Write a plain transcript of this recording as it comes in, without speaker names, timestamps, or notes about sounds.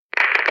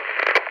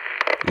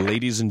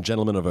Ladies and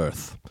gentlemen of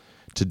Earth,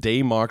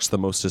 today marks the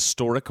most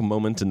historic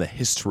moment in the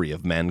history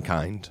of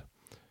mankind.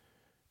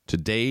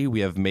 Today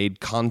we have made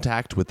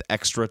contact with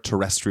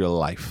extraterrestrial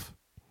life.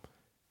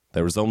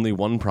 There is only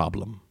one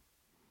problem.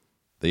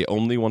 They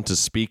only want to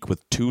speak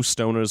with two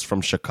stoners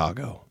from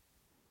Chicago.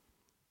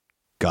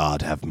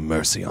 God have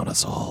mercy on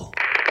us all.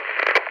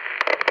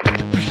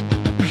 Space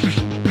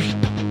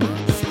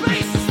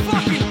is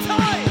fucking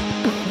tight!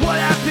 What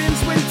happens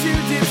when two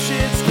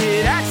dipshits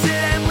get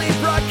accidentally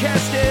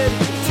broadcasted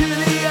to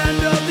the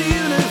end of the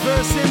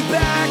universe and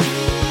back?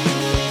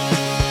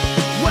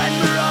 When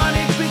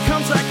moronic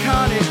becomes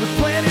iconic with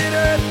planet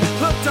Earth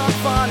hooked on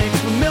phonics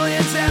with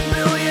millions and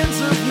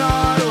billions of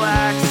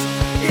Narlax.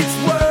 It's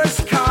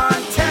worst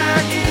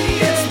contact.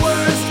 It's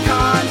worst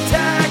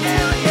contact.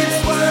 It's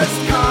worst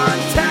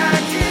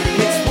contact.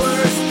 It's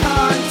worst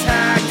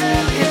contact.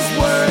 It's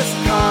worst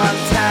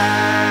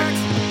contact.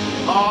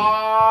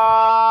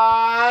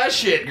 Aw,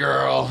 shit,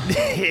 girl.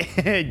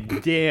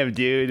 Damn,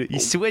 dude. You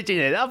switching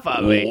it up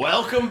on me.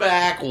 Welcome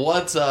back.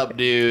 What's up,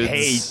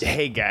 dudes?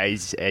 Hey,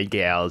 guys and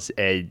gals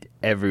and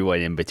everyone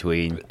in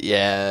between.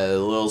 Yeah,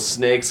 little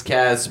snakes,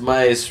 cats,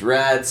 mice,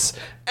 rats,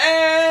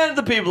 and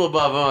the people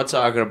above them I'm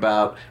talking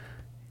about.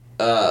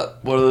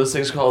 What are those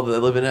things called that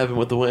live in heaven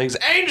with the wings?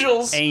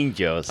 Angels!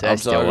 Angels. I'm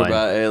That's the talking one.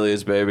 about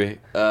aliens, baby.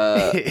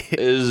 This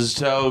is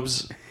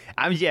Tobes,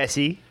 I'm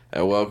Jesse.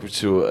 and welcome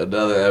to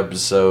another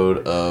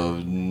episode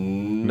of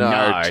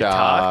Nard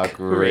Talk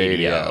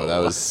Radio. That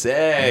was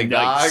sick,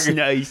 Nice, dog.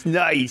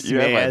 nice, You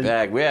have my man.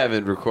 back. We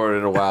haven't recorded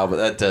in a while, but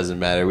that doesn't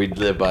matter. We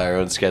live by our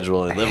own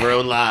schedule and live our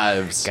own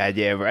lives.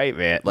 Goddamn right,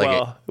 man.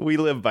 Like we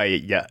live by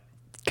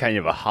kind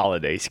of a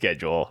holiday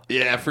schedule,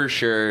 Yeah, for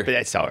sure. but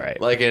that's all right.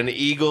 Like an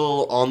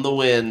eagle on the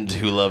wind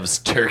who loves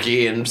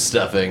turkey and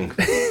stuffing.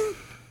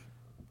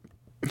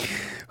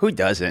 Who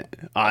doesn't,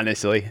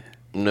 honestly?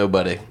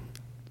 Nobody.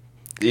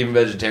 Even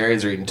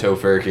vegetarians are eating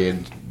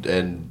tofurkey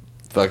and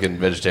fucking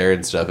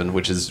vegetarian stuffing,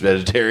 which is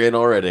vegetarian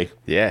already.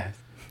 Yeah.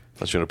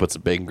 Unless you want to put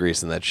some bacon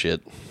grease in that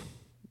shit.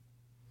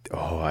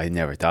 Oh, I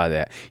never thought of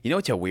that. You know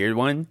what's a weird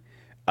one?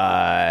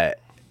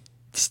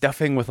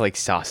 Stuffing with like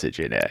sausage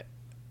in it.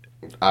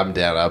 I'm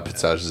down. I'll put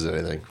sausages in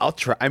anything. I'll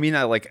try. I mean,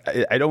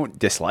 I don't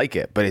dislike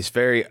it, but it's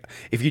very.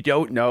 If you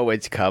don't know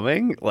it's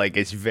coming, like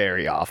it's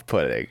very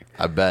off-putting.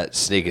 I bet.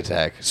 Sneak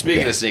attack.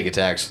 Speaking of sneak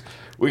attacks,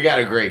 we got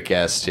a great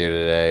guest here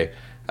today.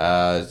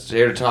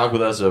 Here to talk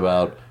with us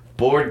about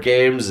board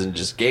games and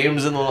just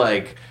games and the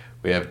like.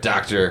 We have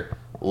Dr.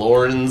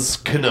 Lawrence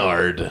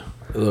Kennard.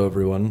 Hello,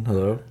 everyone.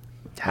 Hello.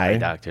 Hi,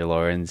 Dr.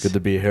 Lawrence. Good to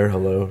be here.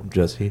 Hello,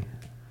 Jesse.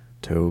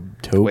 Tobes.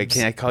 Wait,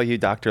 can I call you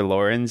Dr.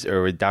 Lawrence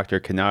or Dr.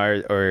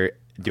 Kennard, or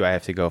do I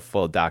have to go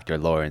full Dr.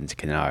 Lawrence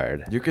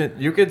Kennard? You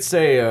could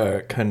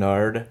say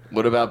Kennard.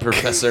 What about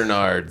Professor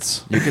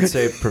Nards? You could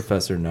say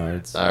Professor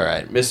Nards. All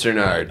right, Mr.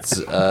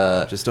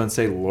 Nards. Just don't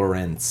say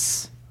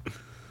Lawrence.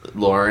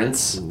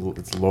 Lawrence?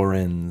 It's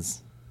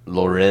Lorenz.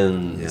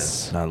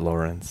 Lorenz. Not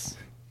Lawrence.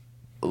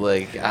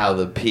 Like how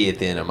the P at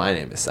the end of my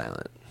name is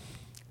silent.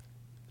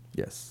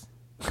 Yes.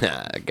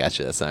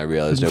 Gotcha, that's not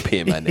real. There's no P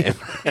in my name.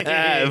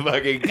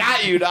 Fucking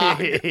got you, dog.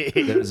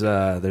 There's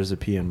a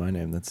P in my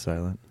name that's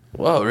silent.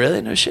 Whoa,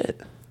 really? No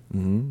shit.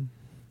 Don't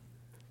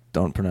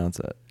pronounce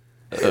it.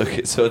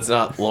 Okay, so it's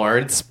not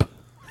Lawrence.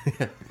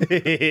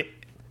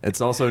 It's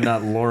also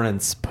not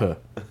Lawrence P.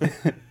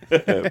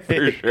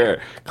 For sure.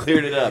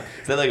 Cleared it up.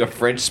 Is that like a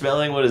French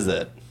spelling? What is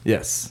that?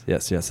 Yes.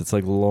 It's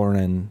like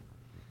Lauren,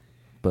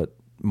 but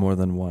more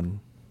than one.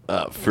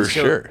 For So,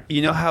 sure.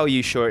 You know how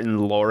you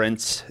shorten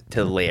Lawrence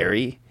to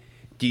Larry?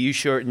 Do you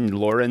shorten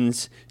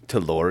Lawrence to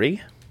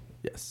Lori?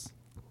 Yes.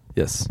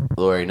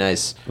 Lori,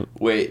 nice.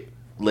 Wait,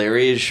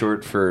 Larry is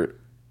short for...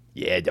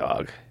 Yeah,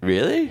 dog.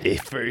 Really?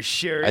 It for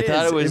sure I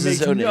thought is. it was makes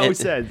his own... no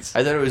sense.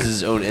 I thought it was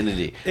his own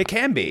entity. It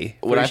can be.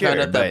 When for I found sure, out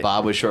that but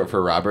Bob was short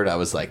for Robert, I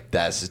was like,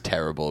 that's a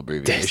terrible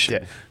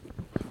abbreviation.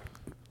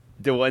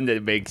 the one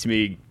that makes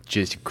me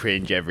just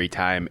cringe every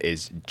time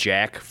is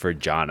Jack for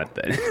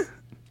Jonathan.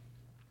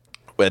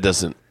 That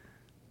doesn't...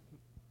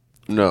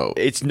 No.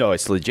 It's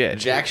legit.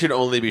 Jack should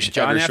only be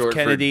John F. short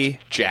Kennedy for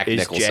Jack is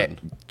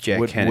Nicholson.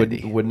 Jack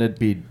Kennedy. Wouldn't it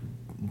be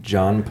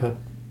John P?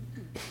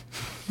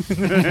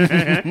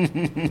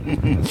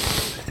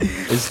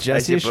 Is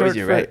Jesse suppose short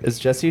you're for? right. Is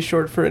Jesse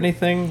short for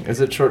anything?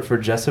 Is it short for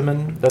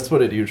Jessamine? That's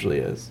what it usually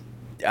is.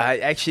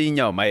 Actually,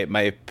 no. My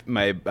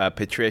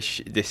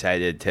Patrish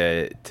decided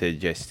to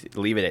just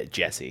leave it at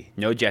Jesse.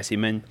 No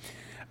Jesseman.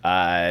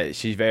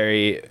 She's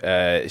very.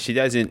 She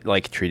doesn't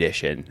like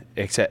tradition,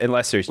 except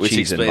unless there's Which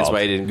cheese explains involved.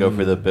 why he didn't go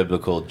for the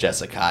biblical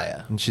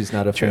Jessica. And she's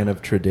not a fan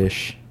of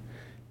Tradish.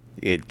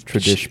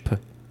 Tradish.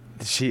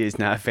 She is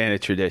not a fan of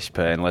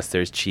Tradishpa unless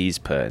there's cheese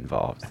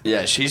involved.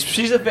 Yeah, she's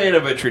a fan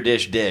of a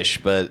tradish dish,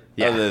 but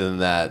Yeah. other than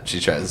that, she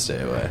tries to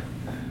stay away.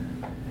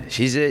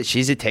 She's a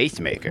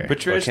tastemaker.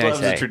 Patrice What can I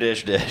loves a say?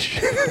 tradish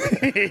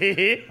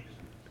dish.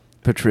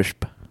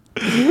 Patrishp.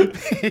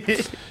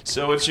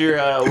 So what's your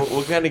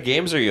what kind of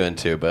games are you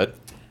into, bud?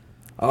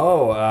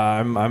 Oh,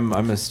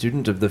 I'm a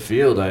student of the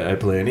field. I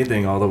play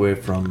anything all the way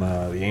from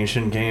the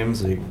ancient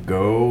games like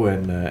Go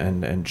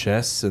and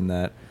chess and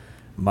that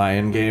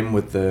Mayan game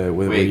with the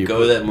with where Wait, you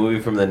Go, that movie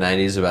from the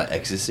 90s about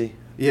ecstasy?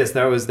 Yes,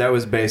 that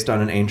was based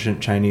on an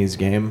ancient Chinese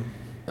game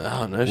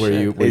Oh, no where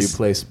shit. you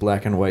place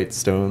black and white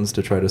stones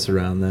to try to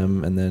surround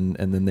them, and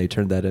then they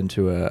turned that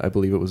into I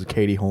believe it was a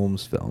Katie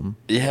Holmes film.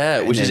 Yeah,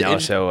 Which which is is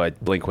also a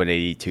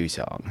Blink-182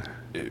 song.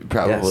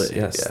 probably.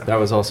 Yes, yeah. that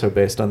was also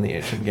based on the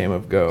ancient game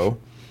of Go.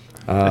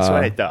 That's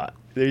what I thought.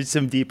 There's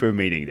some deeper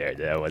meaning there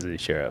that I wasn't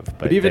sure of,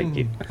 but even- thank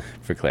you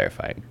for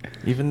clarifying.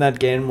 Even that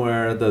game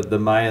where the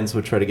Mayans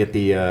would try to get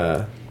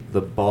the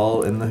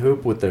ball in the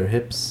hoop with their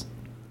hips,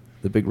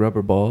 the big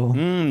rubber ball.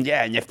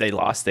 Yeah, and if they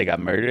lost, they got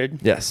murdered.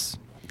 Yes,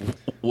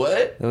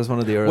 What? that was one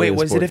of the earliest. Wait,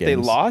 was it board if they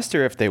games. lost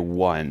or if they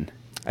won?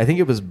 I think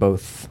it was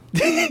both.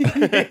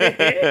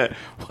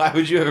 Why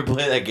would you ever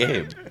play that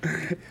game?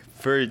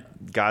 For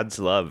God's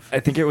love. I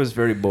think it was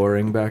very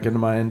boring back in the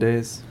Mayan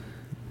days.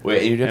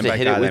 Wait, you'd have And to by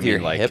hit God, it with I your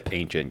mean, like hip?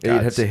 ancient Yeah, gods.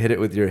 you'd have to hit it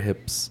with your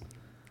hips.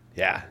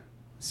 Yeah.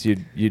 So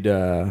you'd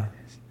So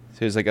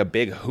there's like a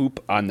big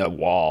hoop on the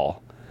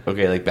wall.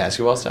 Okay, like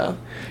basketball style?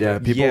 yeah,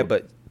 people. Yeah,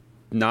 but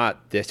not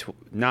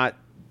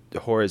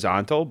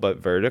horizontal, but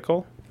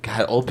vertical.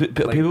 God,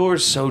 people were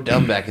so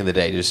dumb back in the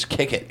day. Just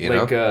kick it, you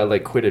know?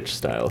 like Quidditch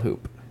style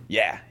hoop.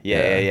 Yeah.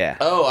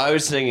 Oh, I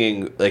was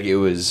thinking like it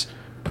was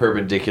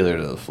perpendicular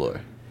to the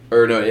floor.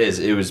 Or no,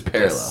 it was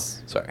parallel.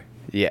 Yes. Sorry.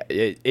 Yeah,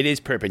 it is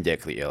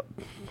perpendicular.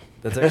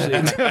 That's actually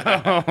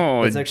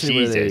Oh, that's actually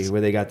Jesus. where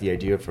they got the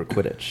idea for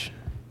Quidditch.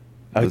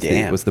 Oh, was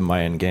damn. was the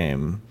Mayan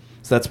game.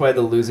 So that's why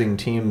the losing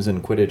teams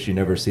in Quidditch, you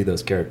never see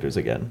those characters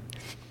again.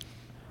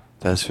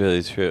 That's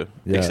really true.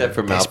 Yeah. Except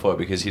for Malfoy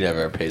because he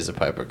never pays the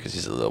piper because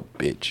he's a little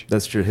bitch.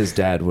 That's true. His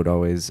dad would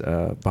always,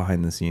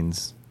 behind the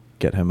scenes,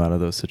 get him out of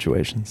those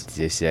situations.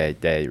 Just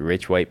that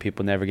rich white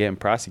people never getting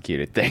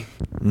prosecuted thing.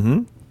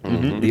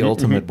 Mm-hmm. The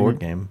ultimate board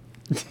game.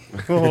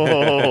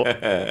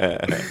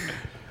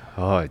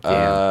 Oh,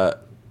 damn.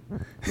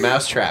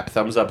 Mousetrap,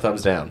 thumbs up,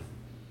 thumbs down.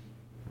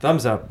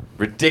 Thumbs up.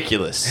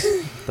 Ridiculous.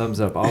 Thumbs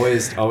up.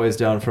 Always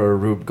down for a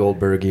Rube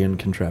Goldbergian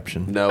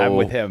contraption. No. I'm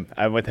with him.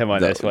 I'm with him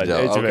on No, this one. no,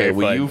 It's okay, very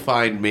will fun. you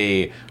find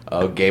me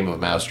a game of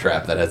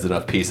Mousetrap that has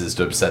enough pieces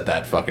to set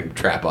that fucking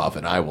trap off,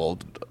 and I will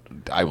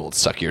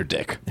suck your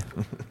dick.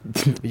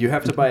 You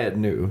have to buy it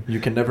new. You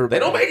can never. They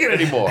don't make it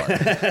anymore.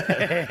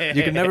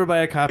 You can never buy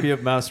a copy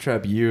of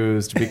Mousetrap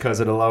used because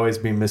it'll always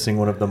be missing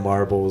one of the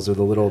marbles, or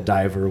the little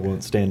diver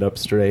won't stand up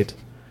straight.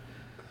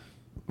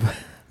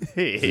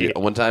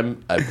 One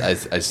time, I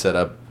set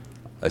up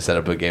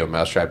a game of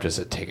Mousetrap just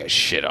to take a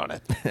shit on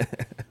it.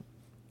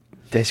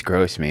 That's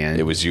gross, man.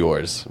 It was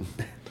yours.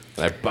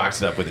 And I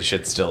boxed it up with the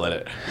shit still in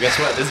it. Guess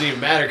what? It doesn't even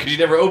matter because you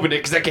never opened it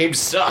because that game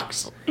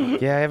sucks.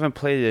 Yeah, I haven't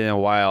played it in a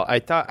while. I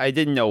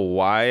didn't know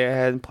why I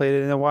hadn't played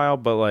it in a while,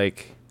 but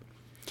like,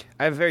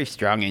 I have very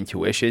strong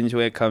intuitions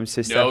when it comes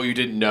to stuff. No, you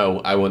didn't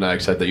know. I will not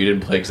accept that. You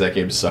didn't play because that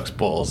game sucks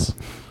balls.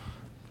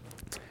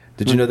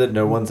 Did you know that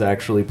no one's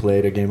actually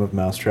played a game of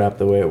Mousetrap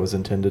the way it was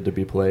intended to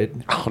be played?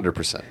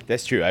 100%.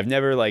 That's true. I've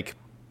never like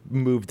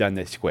moved on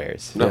the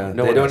squares. No, Yeah,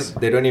 no they one don't. has.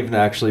 They don't even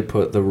actually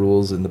put the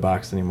rules in the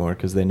box anymore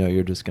because they know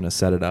you're just gonna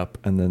set it up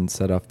and then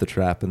set off the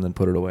trap and then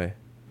put it away.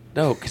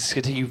 No, because it's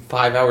going to take you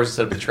 5 hours to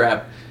set up the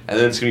trap, and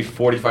then it's going to be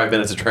 45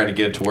 minutes of trying to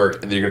get it to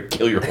work, and then you're going to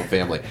kill your whole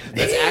family.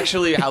 That's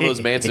actually how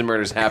those Manson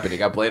murders happened. They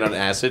got blamed on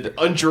acid.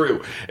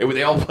 Untrue.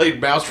 They all played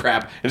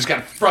Mousetrap and just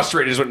got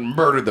frustrated and just went and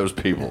murdered those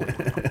people.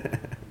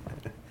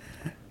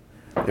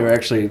 They were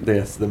actually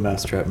the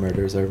Mousetrap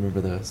murders. I remember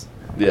those.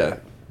 Yeah.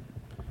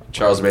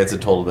 Charles Manson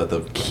told them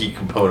that the key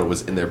component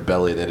was in their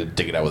belly, and they had to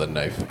dig it out with a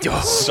knife.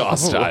 Saw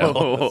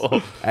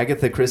style.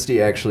 Agatha Christie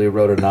actually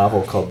wrote a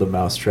novel called The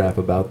Mousetrap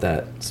about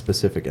that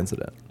specific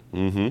incident.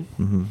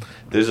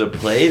 There's a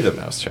play, The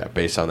Mousetrap,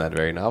 based on that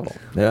very novel.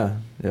 Yeah,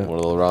 yeah. One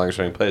of the longest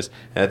running plays.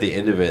 And at the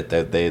end of it,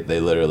 they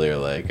literally are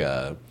like,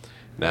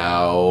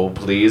 now,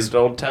 please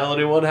don't tell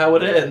anyone how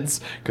it ends,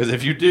 because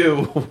if you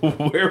do,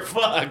 we're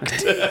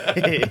fucked.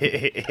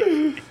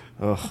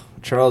 Oh,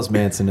 Charles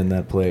Manson in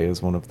that play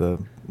is one of the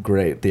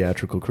great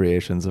theatrical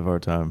creations of our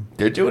time.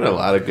 They're doing a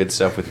lot of good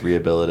stuff with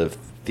rehabilitative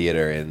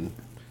theater in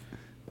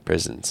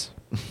prisons.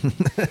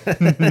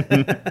 There's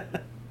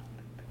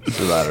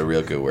a lot of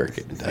real good work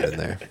getting done in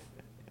there.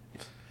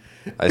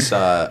 I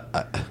saw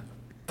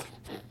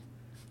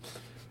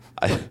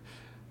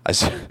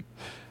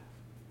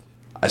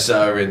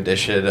a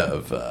rendition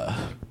of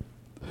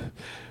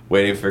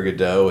Waiting for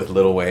Godot with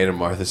Lil Wayne and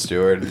Martha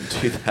Stewart in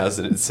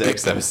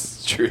 2006. That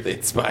was truly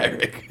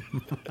inspiring.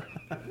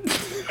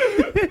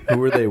 Who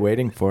were they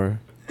waiting for?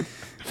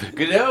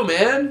 Godot,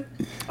 man.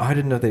 Oh, I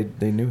didn't know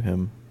they knew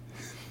him.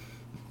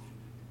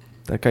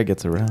 That guy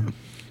gets around.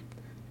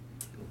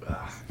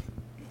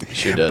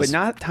 Sure does. But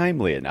not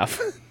timely enough.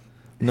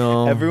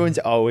 No. Everyone's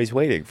always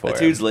waiting for That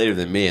him. dude's later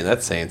than me, and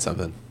that's saying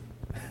something.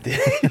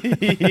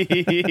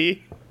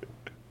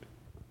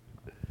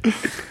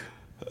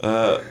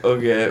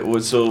 Okay,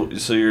 well, so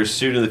you're a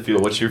student of the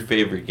field. What's your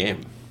favorite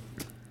game?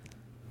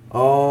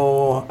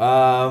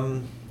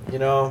 Oh,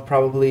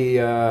 Probably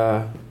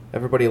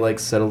everybody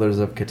likes Settlers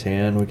of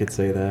Catan. We could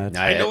say that.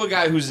 I know a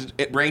guy who's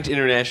ranked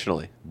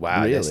internationally.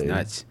 Wow, that's Really?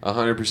 nuts.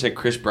 100%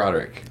 Chris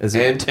Broderick. Is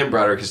it- and Tim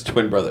Broderick, his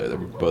twin brother. They're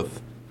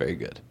both very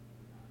good.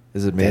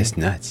 Is it me? That's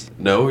nuts.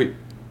 No.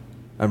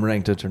 I'm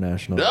ranked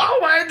international.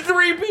 Oh, I had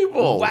 3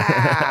 people.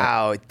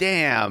 Wow,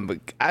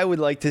 damn. I would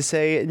like to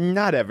say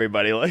not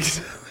everybody likes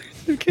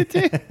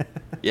Catan.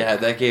 Yeah,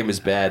 that game is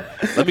bad.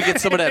 Let me get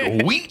some of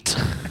that wheat.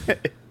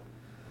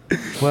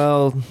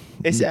 Well,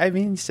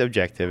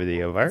 Subjectivity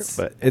of art,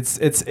 but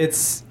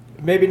it's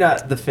maybe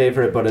not the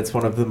favorite, but it's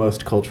one of the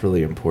most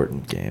culturally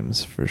important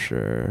games for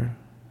sure.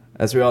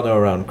 As we all know,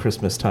 around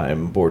Christmas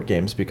time, board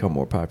games become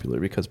more popular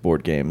because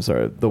board games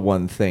are the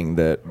one thing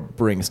that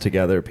brings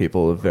together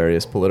people of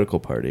various political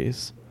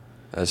parties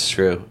That's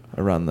true.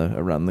 around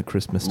the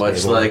Christmas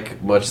Much table.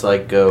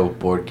 like Go,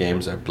 board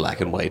games are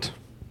black and white,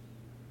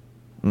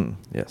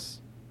 Yes.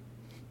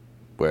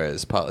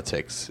 whereas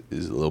politics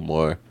is a little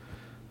more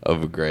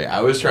of a gray. I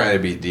was trying to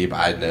be deep.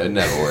 It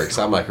never works.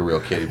 I'm like a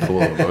real kiddie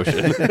pool of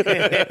emotion.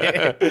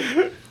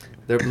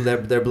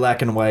 They're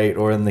black and white,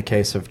 or in the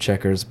case of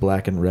checkers,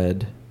 black and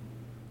red.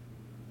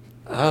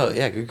 Oh,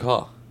 yeah, good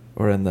call.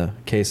 Or in the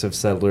case of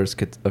Settlers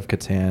of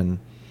Catan,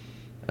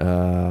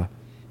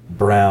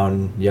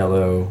 brown,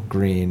 yellow,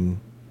 green,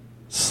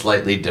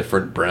 Slightly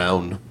different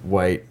brown.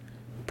 white,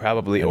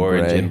 probably And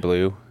orange gray. and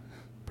blue.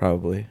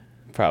 probably.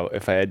 Probably,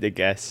 if I had to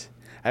guess.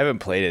 I haven't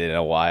played it in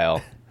a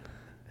while.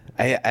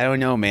 I don't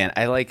know, man.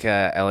 I like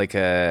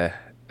to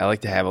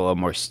have a little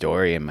more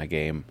story in my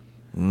game.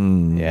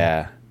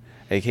 Yeah.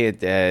 I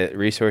can't.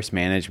 Resource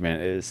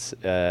management is.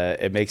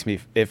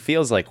 It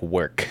feels like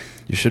work.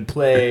 You should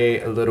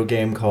play a little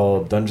game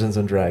called Dungeons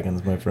and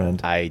Dragons, my friend.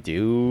 I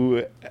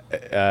do,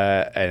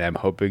 and I'm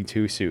hoping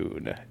to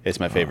soon. It's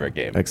my favorite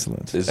game.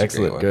 Excellent. This is a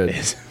Excellent. great one. Good.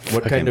 It's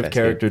What fucking kind of best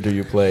character game. do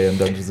you play in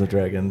Dungeons and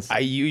Dragons? I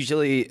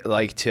usually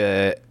like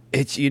to.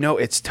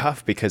 It's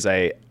tough because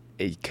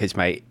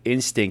my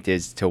instinct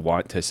is to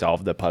want to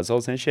solve the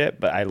puzzles and shit,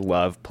 but I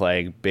love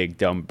playing big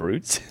dumb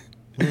brutes.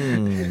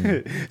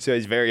 So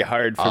it's very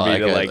hard for me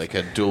to like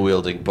a dual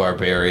wielding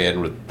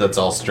barbarian that's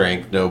all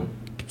strength, no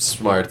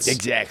smarts.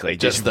 exactly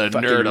Just the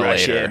fucking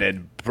rush nerdalator. in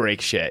and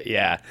break shit.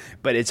 Yeah,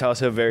 but it's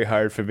also very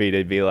hard for me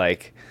to be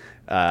like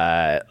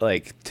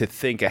to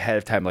think ahead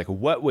of time, like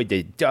what would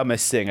the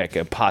dumbest thing I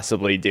could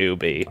possibly do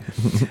be?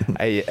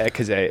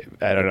 Because I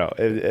don't know,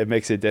 it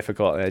makes it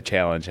difficult and a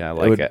challenge, and I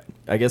like it.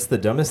 I guess the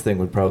dumbest thing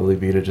would probably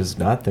be to just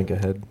not think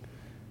ahead.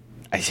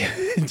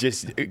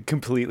 Just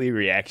completely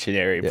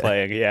reactionary Yeah.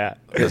 playing. Yeah,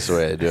 That's the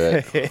way I do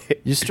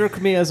it. You struck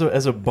me as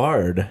a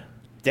bard.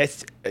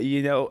 that's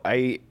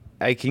I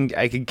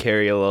can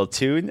carry a little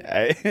tune.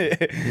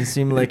 You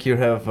seem like you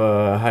have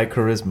high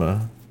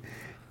charisma.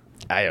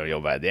 I don't know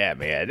about that,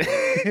 man.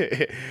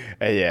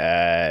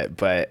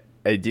 But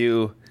I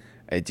do.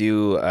 I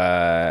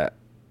don't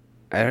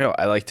know.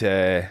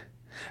 I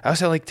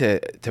also like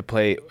to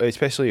play,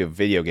 especially with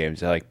video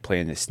games. I like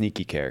playing the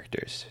sneaky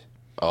characters.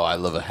 Oh, I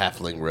love a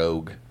halfling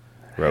rogue.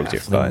 Rogues are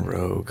fun.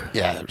 Rogue.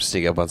 Yeah,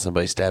 sneak up on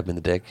somebody, stab him in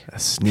the dick. A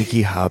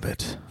sneaky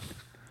hobbit.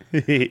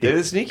 They're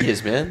the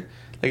sneakiest, man.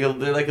 They're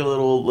like a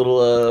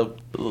little.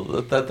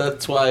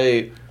 That's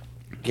why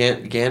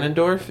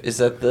Ganondorf, is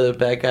that the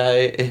bad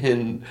guy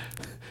in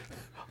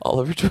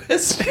Oliver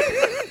Twist?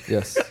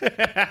 Yes.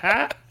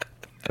 I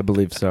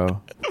believe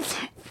so.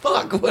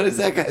 Fuck, what is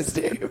that guy's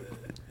name?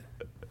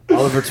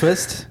 Oliver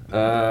Twist?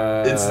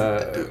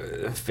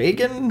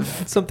 Fagin?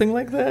 Something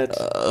like that?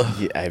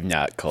 Yeah, I'm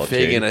not cultured.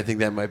 Fagin, I think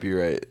that might be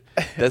right.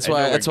 That's I know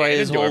why. where That's why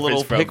his whole Ganondorf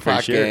little is from, for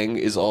pickpocket sure. gang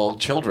is all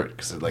children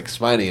because they're like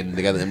spiny and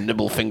they got them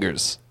nibble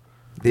fingers.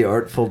 The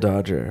Artful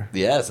Dodger.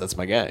 Yes, that's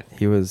my guy.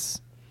 He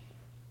was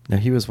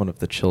one of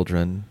the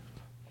children.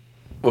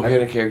 What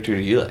kind of character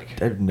do you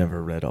like? I've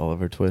never read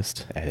Oliver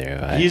Twist.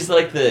 He's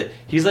like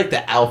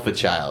the alpha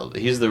child.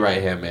 He's the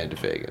right hand man to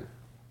Fagin.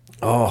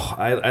 Oh,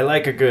 I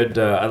like a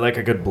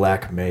good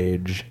black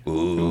mage.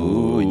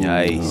 Ooh,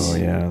 nice. Oh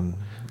yeah.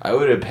 I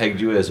would have pegged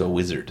you as a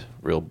wizard,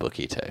 real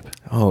bookie type.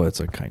 Oh, it's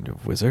a kind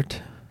of wizard.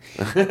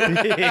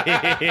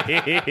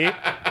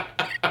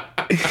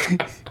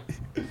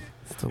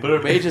 But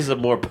a mage is a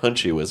more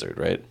punchy wizard,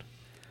 right?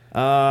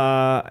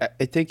 I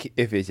think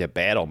if it's a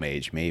battle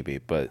mage, maybe,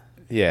 but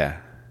yeah.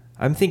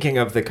 I'm thinking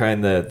of the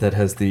kind that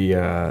has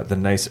the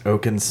nice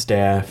oaken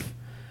staff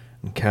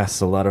and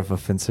casts a lot of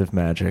offensive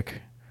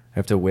magic. I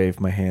have to wave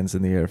my hands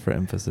in the air for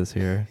emphasis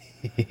here.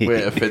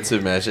 Wait,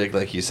 offensive magic,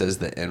 like he says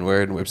the N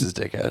word and whips his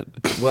dick out.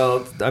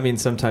 Well, I mean,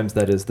 sometimes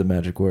that is the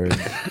magic word.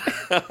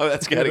 Oh,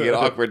 that's got to get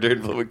awkward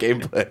during the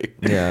gameplay.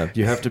 Yeah,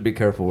 you have to be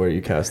careful where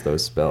you cast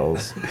those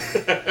spells.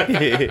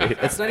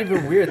 It's not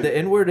even weird. The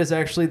N word is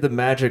actually the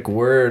magic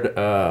word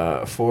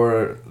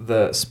for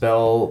the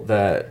spell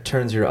that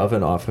turns your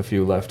oven off if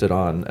you left it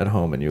on at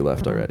home and you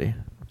left already.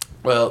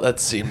 Well, that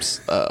seems.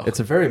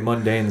 It's a very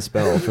mundane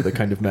spell for the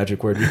kind of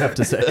magic word you have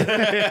to say.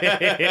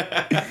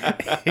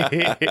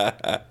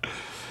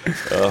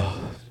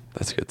 Oh,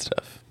 that's good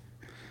stuff.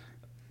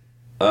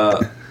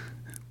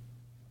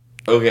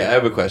 Okay, I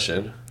have a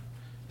question.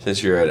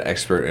 since you're an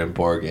expert in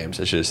board games,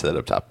 I should have said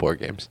up top board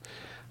games.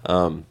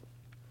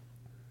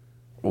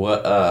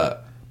 What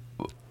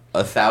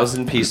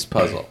 1,000-piece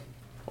puzzle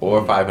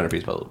or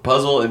 500-piece puzzle?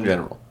 Puzzle in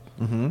general.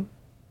 Mm-hmm.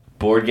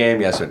 Board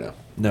game, yes or no?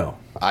 No.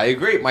 I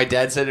agree. My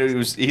dad said it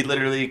was. He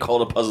literally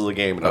called a puzzle a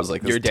game, and I was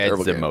like, "This Your is a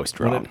terrible dad's the game." most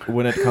wrong.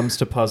 When it comes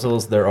to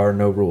puzzles, there are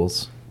no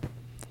rules.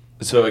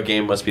 So a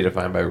game must be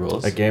defined by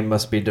rules. A game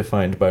must be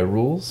defined by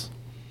rules.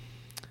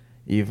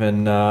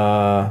 Even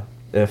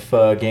if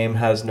a game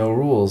has no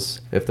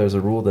rules, if there's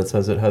a rule that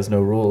says it has no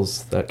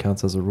rules, that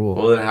counts as a rule.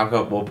 Well, then how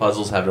come? Well,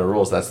 puzzles have no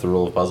rules. That's the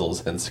rule of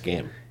puzzles, hence the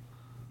game.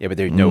 Yeah, but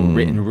there's no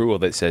written rule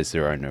that says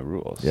there are no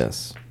rules.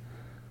 Yes.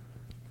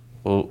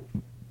 Well,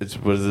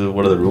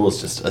 what are the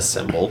rules? Just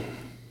assemble.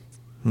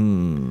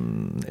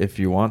 If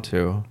you want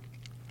to.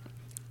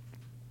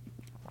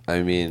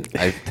 I mean,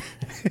 I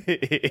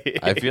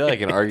feel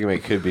like an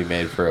argument could be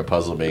made for a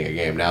puzzle being a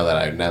game. Now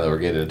that we're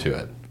getting into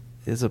it.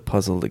 Is a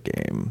puzzle a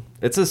game?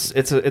 It's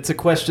a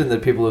question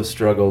that people have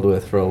struggled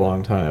with for a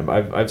long time.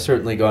 I've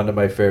certainly gone to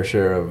my fair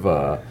share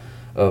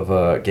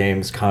of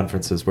games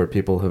conferences where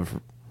people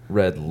have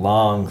read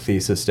long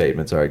thesis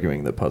statements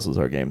arguing that puzzles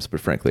are games,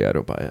 but frankly, I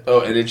don't buy it. Oh,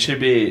 and it should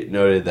be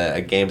noted that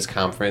a games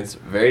conference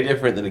very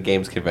different than a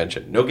games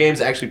convention. No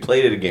games actually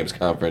played at a games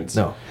conference.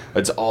 No.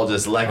 It's all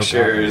just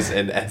lectures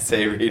and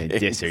essay And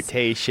readings.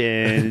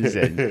 dissertations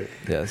and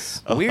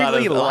Yes.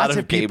 weirdly a lot lots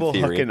of of game people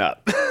theory. hooking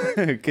up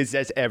because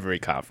that's every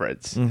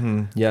conference.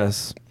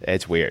 Yes.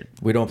 It's weird.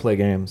 We don't play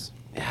games.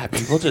 Yeah,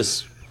 people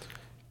just.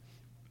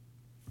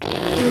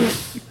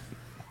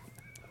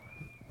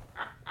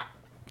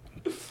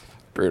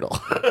 Brutal.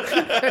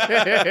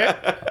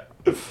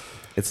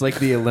 It's like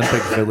the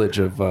Olympic Village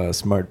of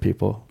smart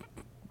people.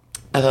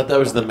 I thought that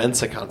was the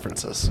Mensa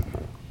conferences.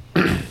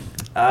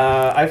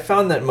 I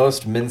found that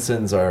most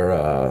Minsons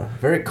are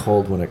very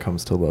cold when it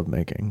comes to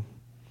lovemaking.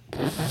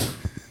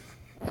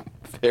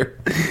 Very,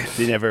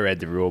 They never read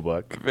the rule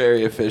book.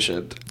 very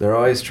efficient. They're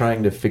always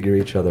trying to figure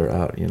each other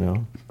out, you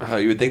know?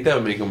 You would think that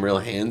would make them real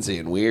handsy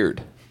and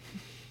weird.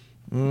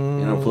 You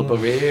know, flip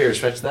over here,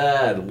 stretch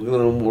that.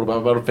 What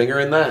about a finger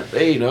in that?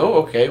 Hey, no,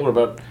 okay. How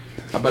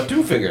about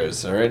two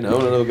fingers? All right,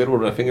 no, good. What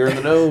about a finger in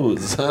the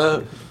nose?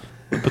 Huh?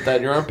 Put that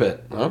in your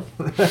armpit, huh?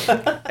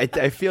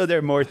 I feel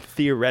they're more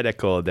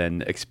theoretical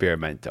than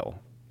experimental.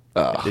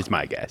 Oh. Is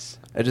my guess.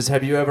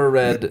 Have you ever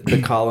read the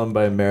column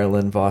by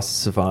Marilyn Voss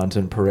Savant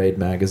in Parade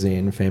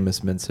magazine, famous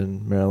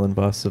Minson, Marilyn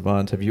Voss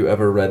Savant? Have you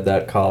ever read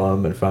that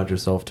column and found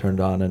yourself turned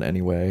on in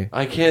any way?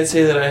 I can't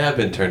say that I have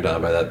been turned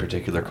on by that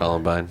particular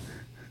Columbine.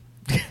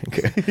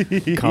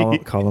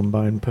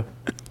 Columbine.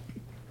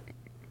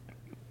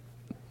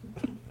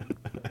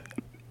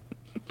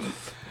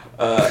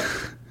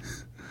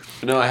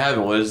 No, I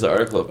haven't. What is the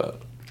article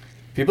about?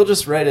 People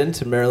just write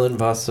into Marilyn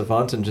Voss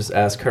Savant and just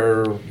ask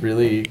her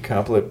really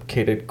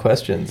complicated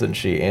questions, and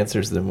she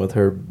answers them with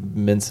her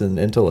Minson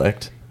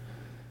intellect.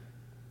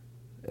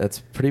 That's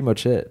pretty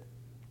much it.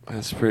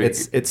 That's pretty.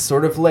 It's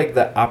sort of like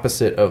the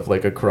opposite of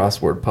like a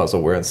crossword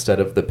puzzle, where instead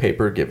of the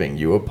paper giving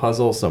you a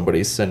puzzle,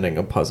 somebody's sending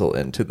a puzzle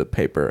into the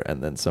paper,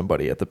 and then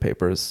somebody at the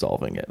paper is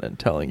solving it and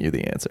telling you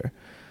the answer.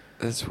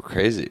 That's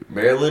crazy.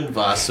 Marilyn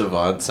Voss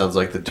Savant sounds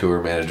like the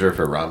tour manager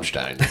for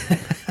Rammstein.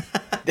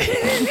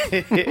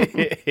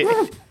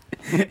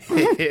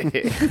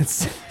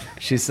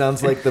 She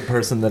sounds like the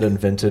person that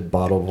invented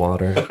bottled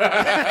water.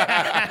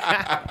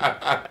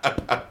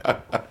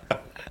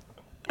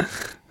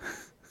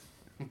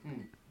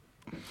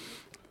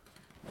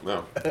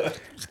 No.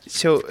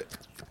 So,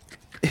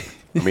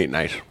 Meat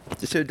nice.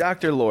 so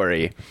Dr.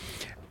 Lori,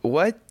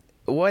 what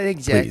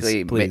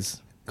exactly?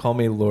 Please. Call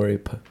me Lori.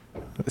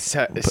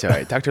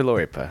 Sorry, Dr.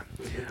 Loripa.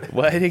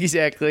 What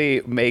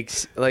exactly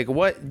makes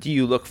what do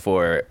you look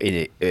for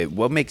in it?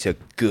 What makes a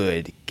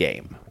good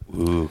game?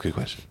 Ooh, good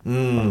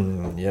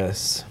question.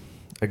 Yes.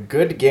 A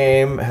good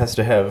game has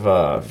to have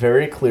a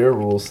very clear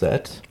rule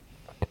set.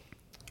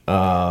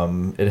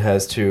 It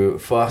has to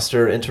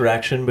foster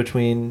interaction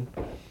between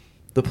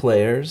the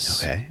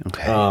players.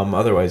 Okay.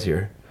 Otherwise,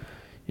 you're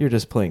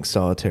just playing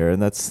solitaire,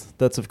 and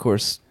that's of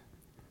course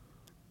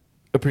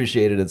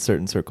appreciated in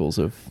certain circles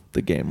of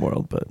the game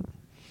world, but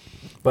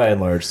by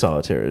and large,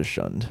 solitaire is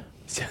shunned.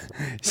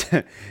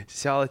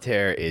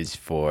 Solitaire is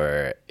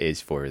for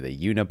the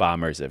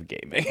Unabombers of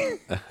gaming.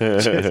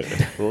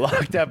 Just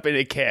locked up in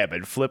a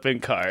cabin,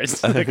 flipping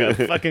cars like a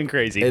fucking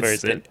crazy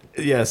person.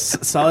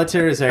 Yes,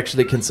 solitaire is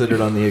actually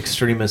considered on the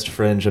extremist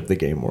fringe of the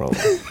game world.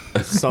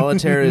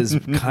 Solitaire is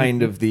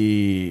kind of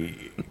the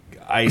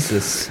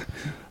ISIS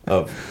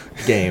of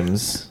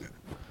games,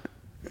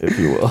 if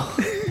you will.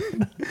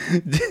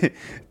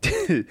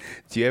 Do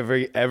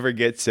you ever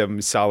get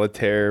some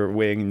solitaire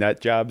wing nut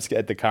jobs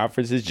at the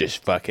conferences,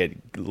 just fucking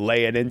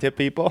laying into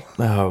people?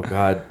 Oh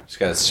God, She's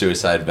got a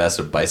suicide vest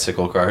of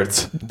bicycle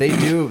cards.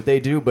 they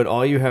do. But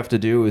all you have to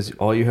do is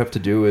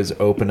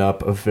open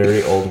up a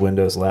very old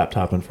Windows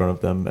laptop in front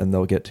of them, and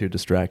they'll get too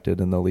distracted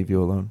and they'll leave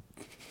you alone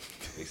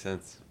Makes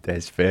sense.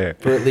 That's fair.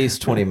 for at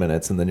least 20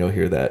 minutes, and then you'll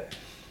hear that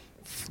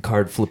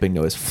card flipping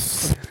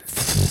noise.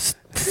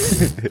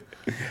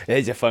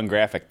 It's a fun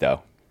graphic,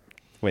 though.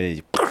 when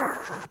it's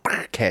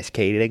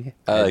cascading.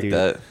 I like do-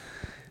 that.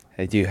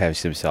 I do have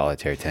some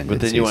solitaire tendencies.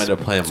 But then you wind up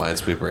playing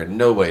Minesweeper, and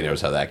nobody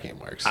knows how that game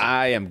works.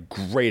 I am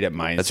great at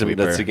Minesweeper.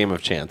 That's a game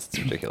of chance. It's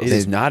ridiculous. It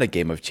is not a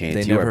game of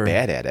chance. You are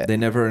bad at it. They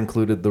never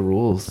included the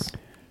rules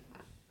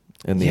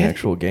in the Yeah.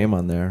 actual game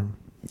on there.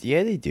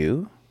 Yeah, they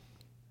do.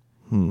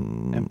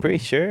 I'm pretty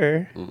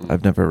sure.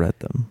 I've never read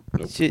them.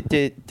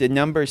 The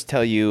numbers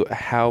tell you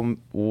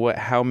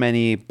how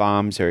many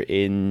bombs are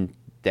in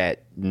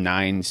that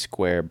 9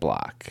 square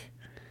block,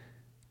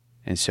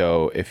 and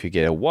so if you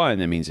get a 1,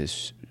 that means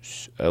it's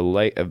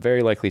a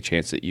very likely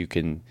chance that you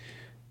can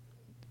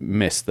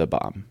miss the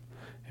bomb.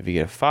 If you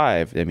get a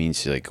 5, that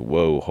means you're like,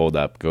 whoa, hold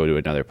up, go to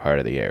another part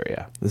of the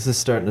area. This is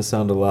starting to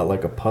sound a lot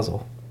like a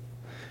puzzle.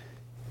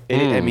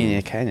 I mean,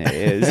 it kind of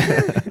is.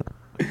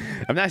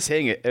 I'm not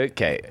saying it.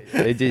 Okay,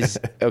 it is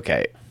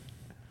okay.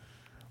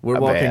 We're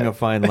I'm walking bad. a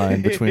fine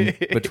line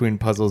between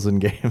puzzles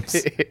and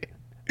games.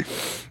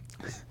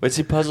 But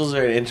see, puzzles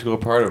are an integral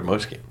part of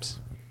most games.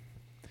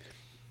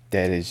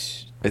 That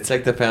is. It's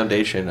like the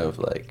foundation of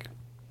like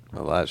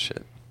a lot of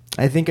shit.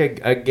 I think a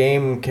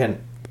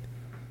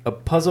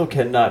puzzle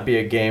cannot be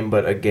a game,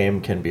 but a game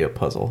can be a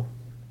puzzle.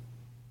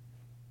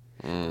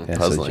 That's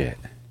Puzzling. legit.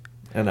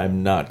 And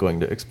I'm not going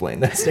to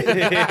explain that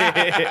statement.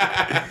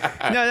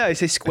 No,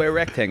 it's a square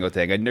rectangle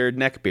thing, a nerd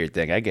neckbeard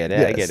thing. I get it.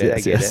 I Yes, get it. yes,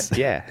 I get yes. it.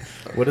 Yeah.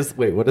 What is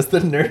the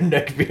nerd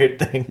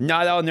neckbeard thing?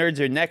 Not all nerds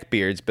are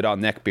neckbeards, but all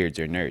neckbeards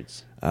are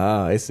nerds.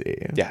 Ah, I see.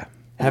 Yeah.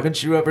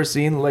 Haven't you ever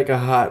seen like a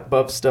hot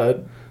buff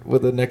stud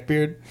with a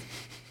neckbeard?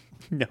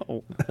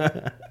 No.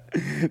 They're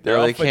No,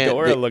 all they can't-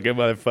 fedora they- looking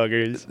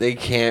motherfuckers. They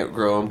can't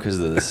grow them because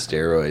of the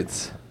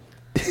steroids.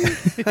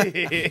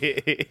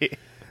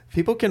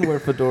 People can wear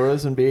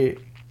fedoras and be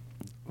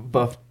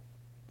buff,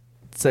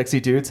 sexy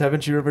dudes.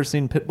 Haven't you ever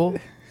seen Pitbull?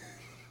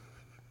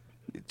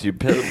 Dude,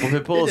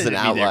 Pitbull is an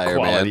Doesn't mean they're outlier,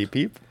 quality man.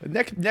 people.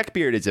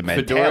 Neckbeard is a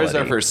mentality. Fedoras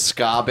are for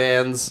ska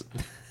bands.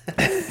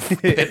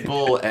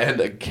 Pitbull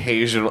and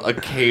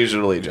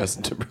occasionally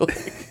Justin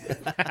Timberlake.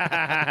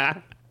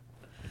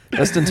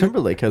 Justin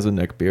Timberlake has a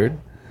neckbeard.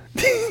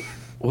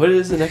 What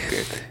is a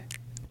neckbeard?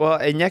 Well,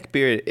 a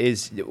neckbeard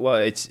is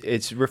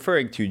it's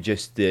referring to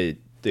just the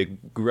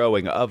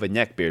growing of a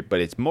neckbeard, but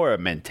it's more a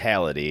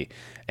mentality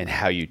and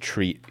how you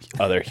treat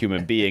other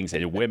human beings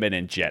and women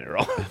in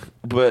general.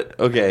 But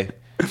okay,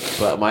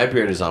 but my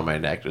beard is on my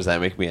neck. Does that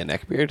make me a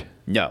neckbeard?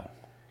 No.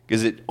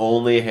 Is it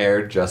only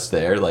hair just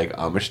there, like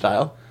Amish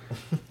style?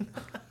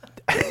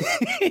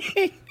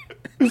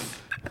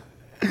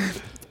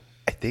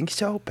 I think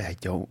so, but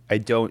I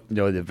don't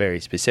know the very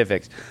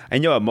specifics. I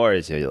know it more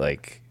as a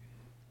like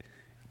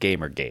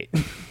Gamergate.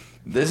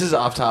 This is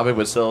off topic,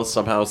 but still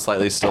somehow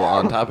slightly still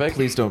on topic.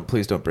 Please don't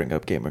bring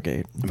up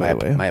Gamergate. By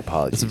the way, My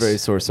apologies. It's a very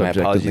sore subject.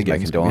 My apologies. in the My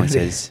games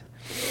condolences.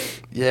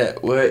 Yeah,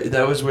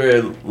 that was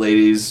where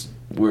ladies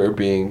were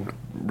being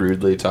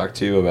rudely talked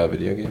to about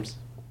video games.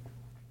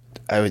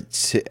 I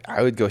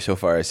would go so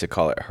far as to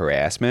call it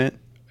harassment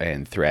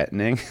and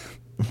threatening.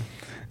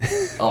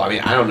 Oh, I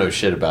mean, I don't know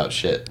shit about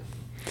shit.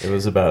 community. It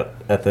was about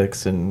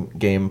ethics and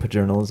game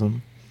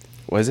journalism.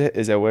 Was it?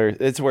 Is that where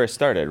it's where it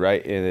started,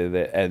 right?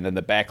 And then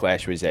the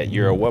backlash was that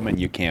you're a woman,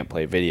 you can't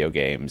play video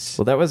games.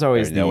 Well, that was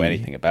always or know the-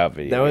 anything about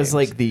video. That was games.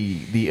 like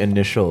the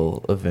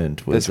initial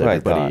event. Was That's what I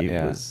everybody thought,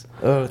 yeah. was?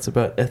 Oh, it's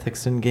about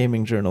ethics in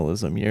gaming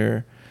journalism.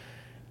 You're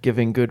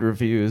giving good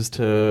reviews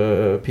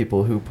to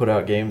people who put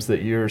out games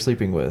that you're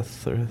sleeping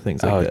with, or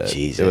things like Oh, that. It was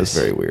Jesus.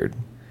 very weird.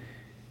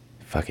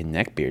 fucking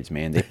neckbeards,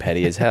 man. They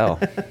petty as hell.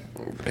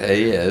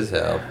 Petty as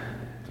hell.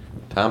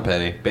 Tom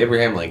Petty,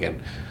 Abraham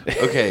Lincoln.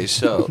 Okay,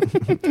 so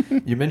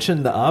You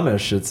mentioned the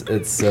Amish.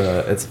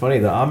 It's funny.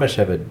 The Amish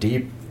have a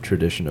deep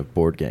tradition of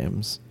board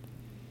games.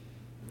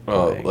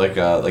 like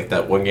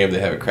that one game they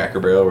have at Cracker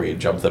Barrel where you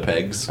jump the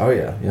pegs. Oh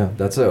yeah.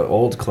 That's an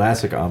old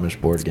classic Amish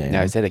board game.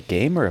 Now, is that a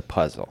game or a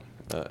puzzle?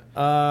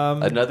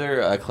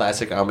 Another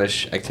classic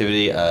Amish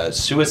activity,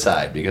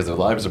 suicide, because their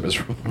lives are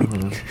miserable.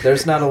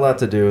 There's not a lot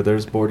to do.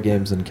 There's board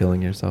games and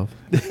killing yourself.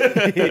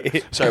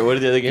 Sorry, what are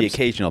the other The games?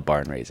 occasional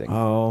barn raising.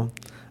 Oh,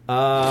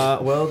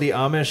 well, the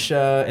Amish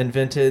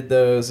invented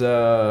those.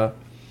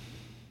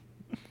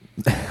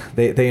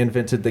 They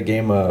invented the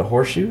game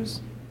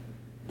Horseshoes.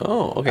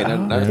 Oh, okay,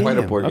 not Oh, quite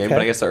a damn, board game, okay.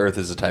 but I guess the Earth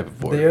is a type of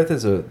board. The Earth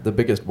is the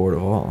biggest board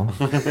of all.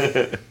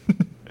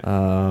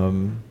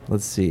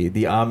 Let's see.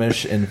 The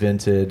Amish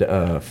invented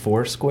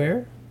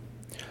Foursquare.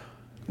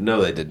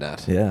 No, they did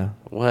not. Yeah.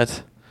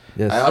 What?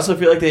 Yes. I also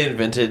feel like they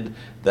invented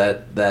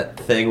that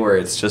thing where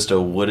it's just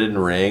a wooden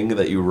ring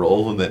that you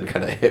roll and then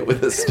kind of hit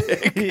with a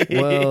stick.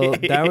 Well,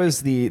 that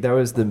was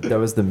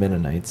the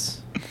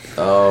Mennonites.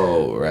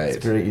 Oh, right.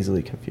 It's very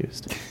easily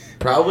confused.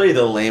 Probably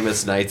the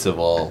lamest knights of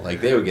all.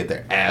 Like, they would get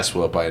their ass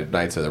whooped by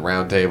Knights of the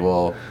Round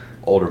Table,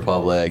 Old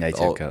Republic. Knights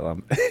all- of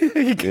Columbus.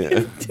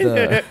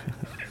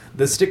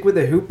 The stick with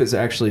a hoop is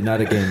actually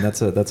not a game.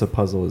 That's a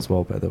puzzle as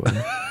well, by the way.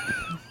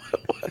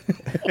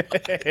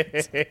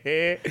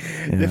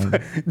 Yeah.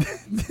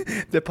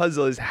 The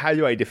puzzle is how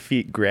do I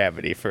defeat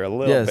gravity for a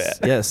little Yes,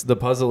 bit? yes. The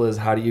puzzle is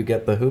how do you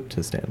get the hoop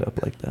to stand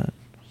up like that?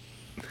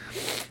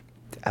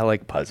 I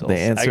like puzzles. The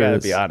answer I gotta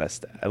is- be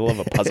honest. I love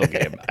a puzzle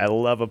game. I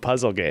love a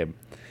puzzle game.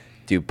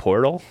 Do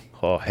Portal?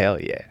 Oh hell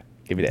yeah!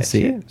 Give me that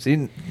shit.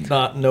 See,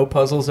 not no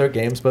puzzles are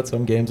games, but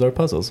some games are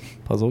puzzles.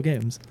 Puzzle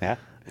games. Yeah.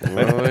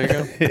 Well, there you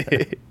go.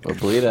 We'll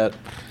bleed it.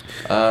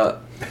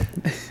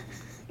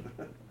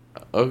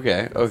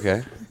 Okay. I'm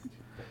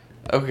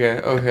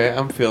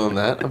feeling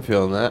that. I'm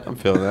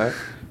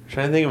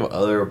trying to think of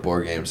other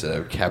board games that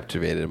have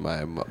captivated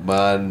my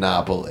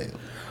Monopoly.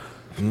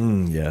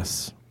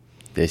 Yes.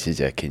 This is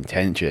a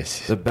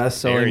contentious. The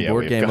best-selling area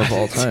board we've game of gotten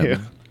all to.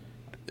 time.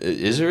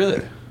 Is it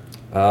really?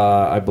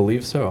 I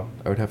believe so.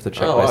 I would have to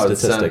check my wow,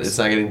 statistics. it's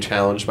not getting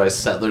challenged by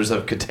Settlers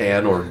of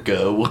Catan or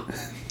Go.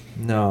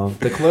 No,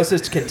 the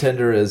closest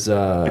contender is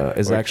Or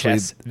actually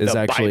chess,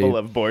 the Bible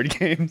of board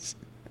games.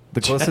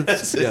 the closest.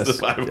 This yes, is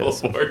the Bible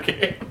yes, of board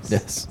games.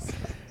 yes.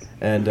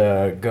 And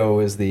Go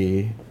is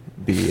the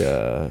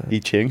I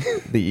Ching.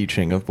 the I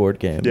Ching of board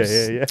games.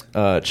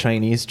 Yeah.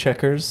 Chinese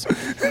checkers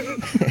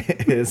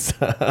is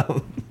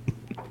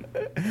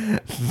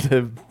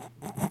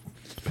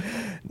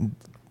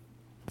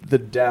the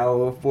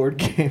Tao of board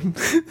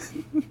games.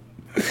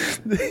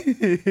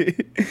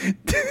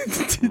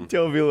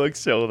 Toby looks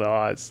so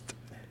lost.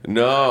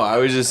 No, I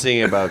was just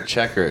thinking about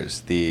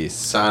Checkers, the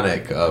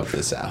Sonic of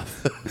the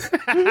South.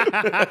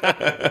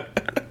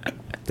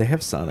 They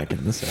have Sonic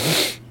in the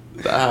South.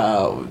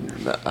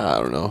 I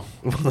don't know.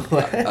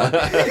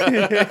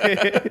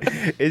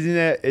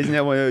 Isn't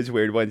that one of those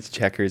weird ones?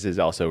 Checkers is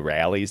also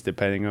rallies,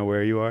 depending on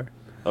where you are.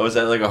 Oh, is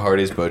that like a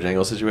Hardy's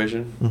Bojangles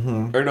situation?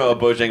 Mm-hmm. Or no, a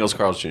Bojangles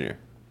Carl's Jr.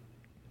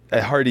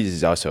 Hardee's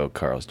is also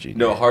Carl's Jr.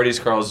 No, Hardy's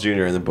Carl's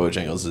Jr. and then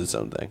Bojangles is its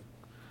own thing.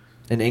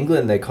 In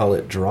England, they call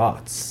it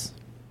draughts.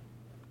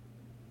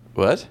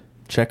 What?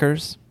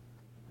 Checkers?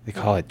 They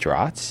call it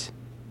draughts?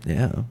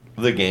 Yeah.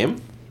 The game?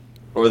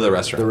 Or the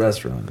restaurant? The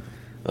restaurant.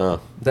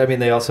 Oh. I mean,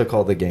 they also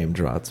call the game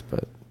draughts,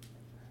 but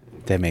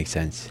That makes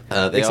sense.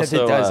 They Except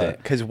also, it doesn't.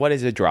 Because what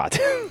is a draught?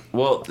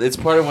 Well, it's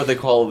part of what they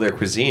call their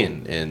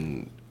cuisine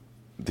in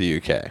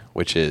the UK,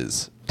 which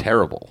is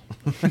terrible.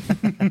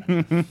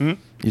 you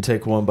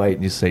take one bite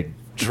and you say,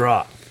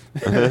 draught.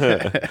 I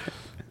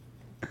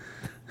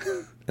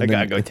And gotta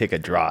then- go take a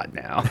draught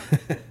now.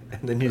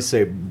 And then you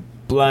say,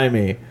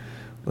 blimey,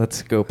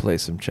 let's go play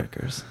some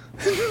checkers.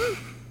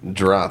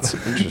 Draughts.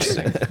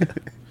 Interesting.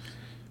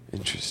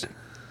 Interesting.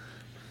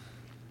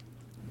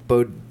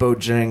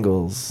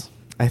 Bojangles.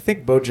 I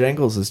think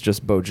Bojangles is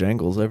just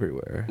Bojangles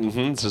everywhere. Mm-hmm.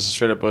 It's just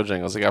straight up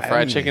Bojangles. They got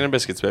fried chicken and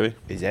biscuits, baby.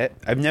 Is that?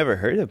 I've never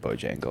heard of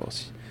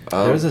Bojangles.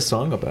 There's a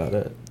song about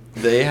it.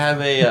 They have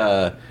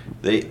a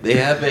they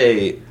have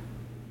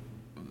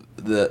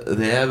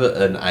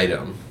an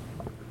item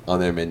on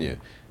their menu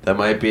that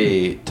might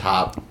be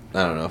top,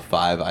 I don't know,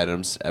 5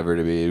 items ever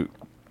to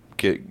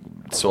get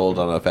sold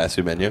on a fast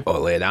food menu. Oh,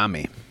 lay it on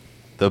me.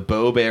 The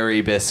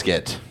Bowberry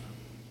biscuit.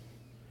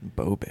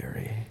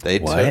 Bowberry. They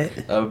What?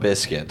 took a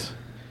biscuit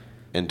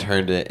and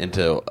turned it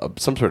into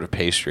some sort of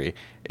pastry.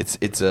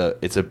 It's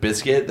a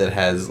biscuit that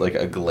has like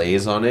a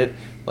glaze on it,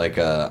 like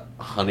a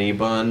honey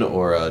bun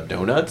or a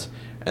donut,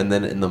 and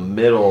then in the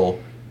middle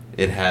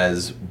it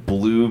has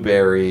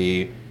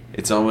blueberry.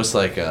 It's almost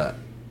like a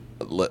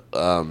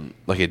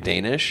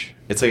Danish.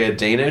 It's like a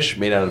Danish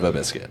made out of a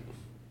biscuit.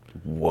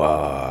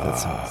 Whoa.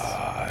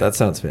 That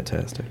sounds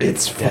fantastic.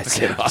 It's That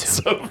fucking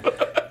sounds- awesome.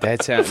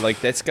 That sounds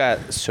like that's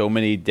got so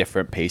many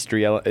different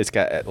pastry. It's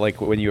got like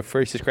when you were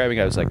first describing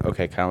it, I was like,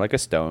 okay, kind of like a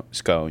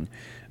scone.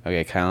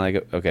 Okay, kind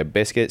of like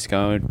biscuit,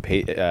 scone,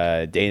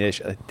 Danish.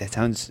 That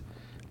sounds.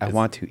 I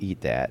want to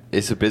eat that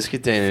It's a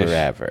biscuit Danish.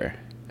 forever.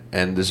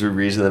 And there's a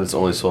reason that it's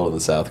only sold in the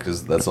South,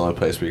 because that's the only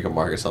place where you can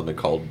market something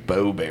called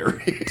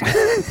Bowberry.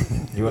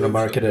 You want to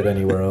market it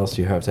anywhere else,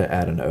 you have to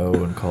add an O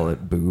and call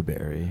it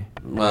Booberry.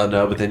 Well,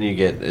 no, but then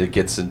it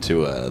gets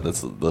into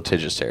that's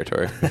litigious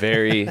territory.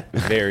 Very,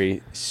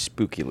 very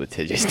spooky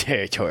litigious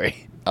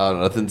territory. Oh,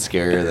 nothing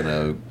scarier than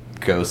a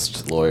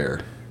ghost lawyer.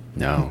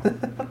 No,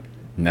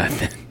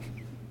 nothing.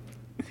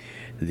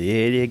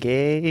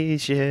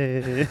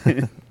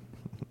 Litigation.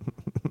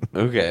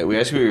 Okay, we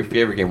asked you your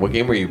favorite game. What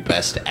game were you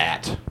best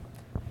at?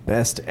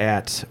 Best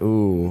at,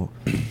 ooh.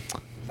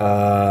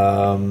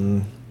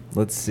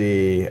 Let's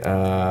see.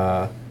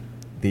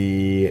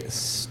 The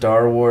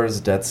Star Wars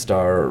Death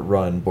Star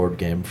Run board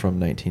game from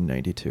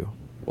 1992.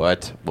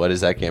 What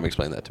is that game?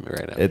 Explain that to me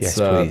right now. It's Yes,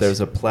 please. there's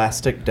a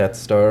plastic Death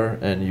Star,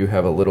 and you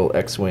have a little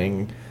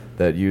X-wing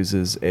that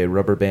uses a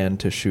rubber band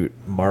to shoot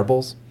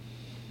marbles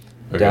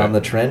Okay. down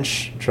the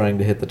trench, trying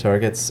to hit the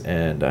targets,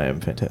 and I am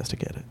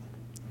fantastic at it.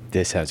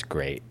 This sounds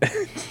great.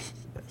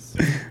 Yes.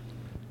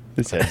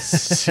 This sounds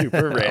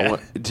super rad.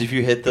 If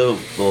you hit the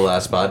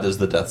last spot, does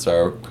the Death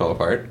Star come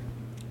apart?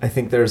 I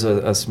think there's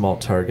a small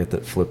target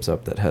that flips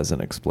up that has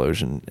an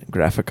explosion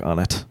graphic on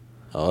it.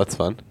 Oh, that's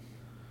fun.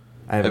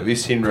 I Have you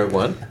seen Rogue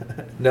One?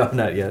 No,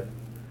 not yet.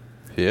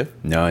 You?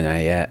 No,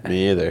 not yet.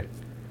 Me either.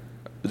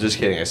 Just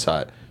kidding. I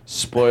saw it.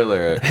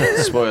 Spoiler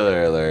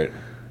alert.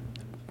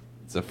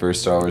 It's the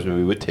first Star Wars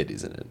movie with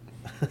titties in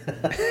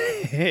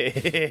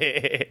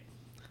it.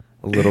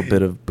 A little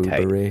bit of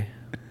boobery.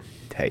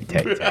 Tight.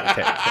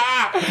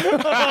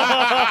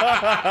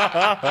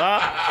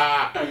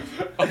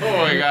 Oh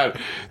my god,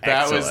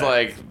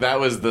 Excellent. that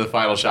was the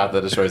final shot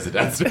that destroys the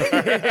Death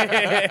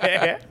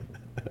Star.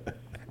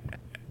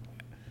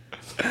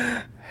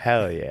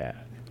 Hell yeah.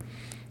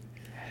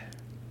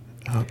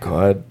 Oh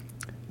God,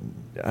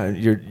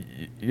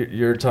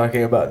 you're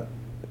talking about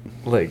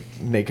like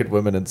naked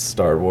women in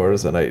Star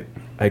Wars, and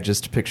I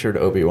just pictured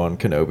Obi-Wan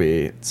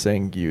Kenobi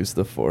saying, "Use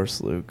the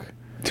Force, Luke."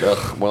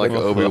 Ugh, more like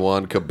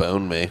Obi-Wan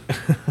Cabone me.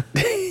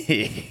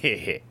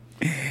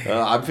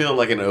 I'm feeling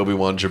like an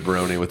Obi-Wan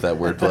jabroni with that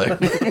wordplay.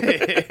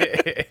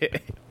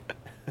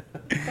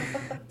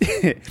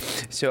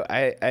 So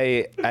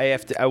I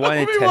have to. I want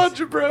to Obi-Wan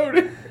test.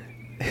 jabroni.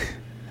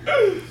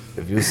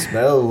 If you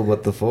smell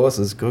what the Force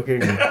is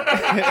cooking,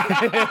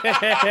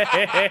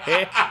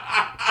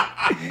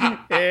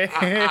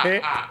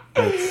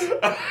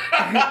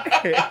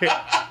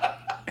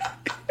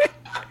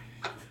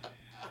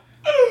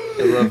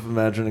 I love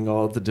imagining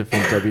all the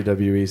different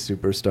WWE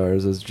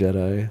superstars as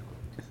Jedi.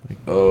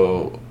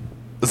 Oh,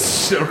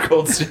 so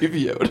cold Steve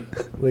Yoda.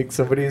 Like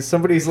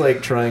somebody's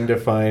like trying to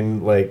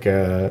find like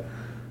they're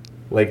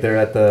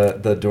at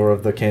the door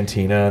of the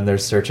cantina and they're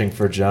searching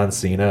for John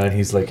Cena and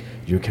he's like,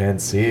 "You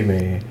can't see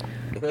me.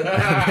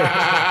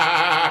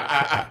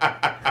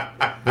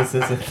 This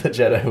isn't the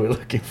Jedi we're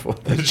looking for."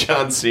 The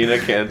John Cena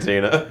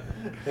Cantina.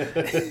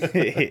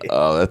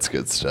 Oh, that's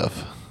good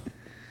stuff.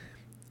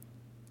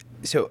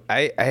 So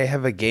I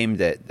have a game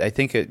that I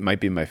think it might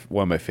be one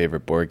of my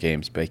favorite board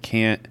games, but I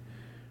can't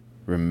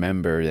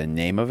remember the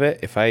name of it.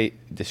 If I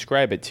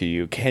describe it to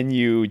you, can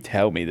you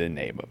tell me the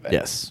name of it?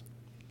 Yes,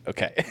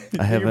 Okay.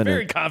 I have You're an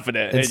very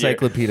confident. in your-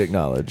 encyclopedic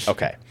knowledge.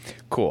 Okay,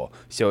 cool.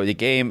 So the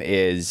game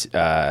is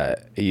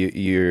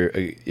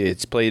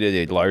it's played in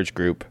a large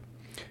group,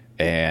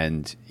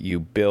 and you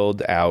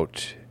build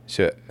out.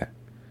 So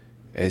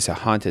it's a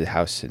haunted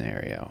house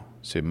scenario.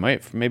 So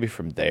maybe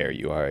from there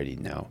you already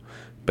know,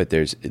 but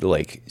there's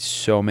like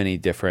so many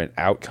different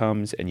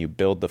outcomes, and you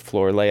build the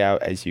floor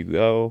layout as you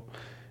go.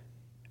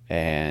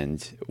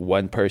 And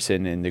one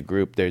person in the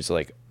group, there's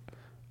like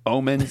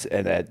omens,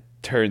 and that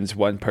turns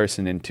one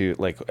person into,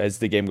 like, as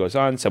the game goes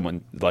on,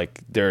 someone, like,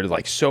 there are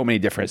like so many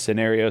different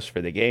scenarios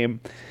for the game.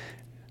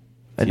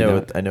 I You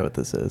know what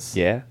this is.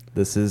 Yeah.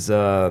 This is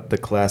the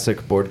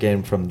classic board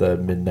game from the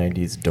mid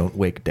 '90s. Don't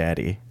Wake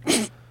Daddy.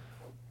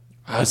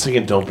 I was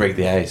thinking, don't break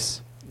the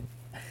ice.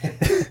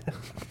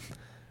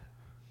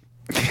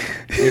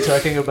 You're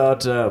talking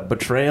about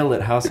Betrayal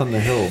at House on the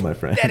Hill, my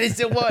friend. That is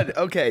the one.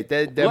 Okay,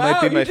 that Wow,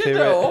 might be my you did favorite.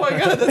 know. Oh my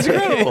god, that's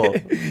incredible.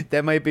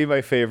 That might be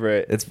my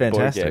favorite. It's board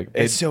fantastic.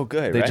 game. It's so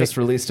good. They right? just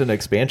released an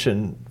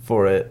expansion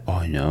for it. Oh,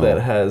 I know. That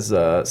has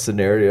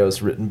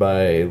scenarios written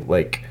by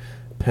like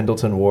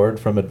Pendleton Ward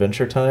from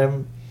Adventure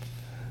Time.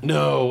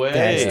 No way.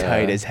 That's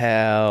tight as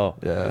hell.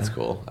 Yeah, That's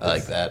cool. I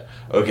like that.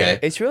 Okay.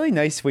 It's really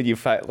nice when you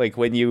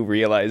when you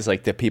realize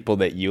like the people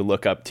that you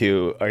look up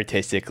to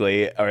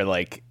artistically are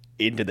like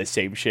into the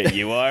same shit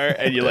you are,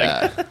 and you're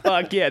Yeah. like,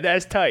 fuck yeah,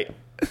 that's tight.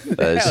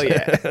 That's- Hell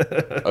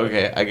yeah.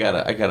 Okay, I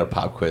got a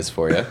pop quiz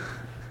for you.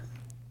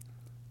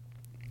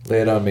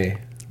 Lay it on me.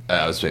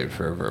 I was waiting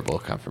for a verbal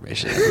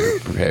confirmation of your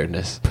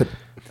preparedness.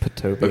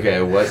 Patopia.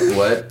 Okay,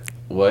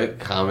 what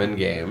common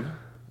game,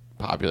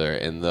 popular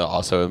in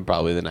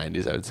probably the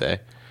 90s, I would say,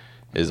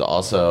 is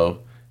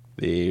also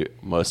the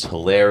most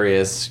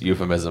hilarious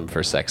euphemism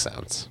for sex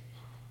sounds?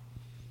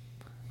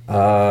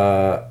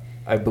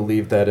 I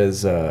believe that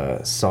is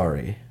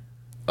sorry.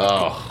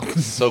 Oh,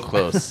 so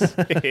close.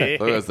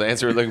 The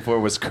answer we're looking for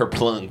was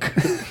kerplunk.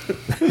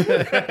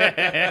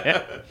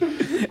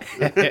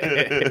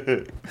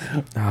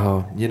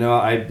 Oh,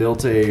 I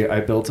built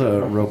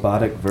a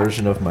robotic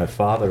version of my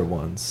father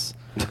once,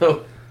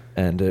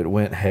 and it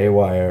went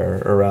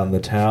haywire around the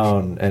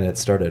town, and it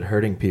started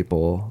hurting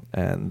people,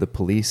 and the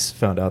police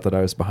found out that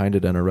I was behind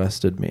it and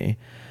arrested me.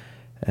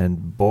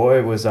 And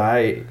boy, was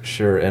I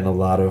sure in a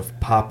lot of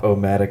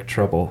pop-o-matic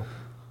trouble.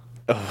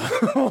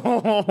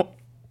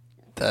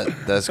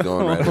 That's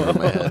going right over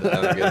my head.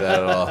 I don't get that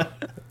at all.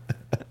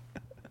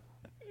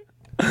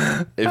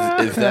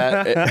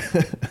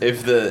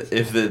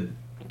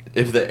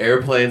 If the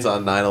airplanes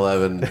on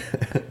 9/11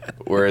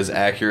 were as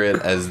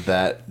accurate as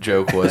that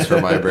joke was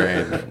for my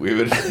brain, we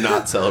would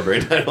not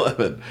celebrate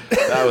 9/11.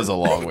 That was a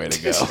long way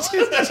to go.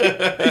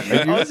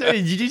 Also,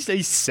 did you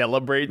say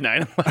celebrate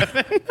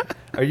 9/11?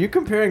 Are you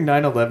comparing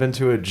 9/11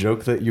 to a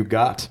joke that you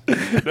got?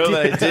 No,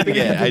 that I did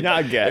get. Did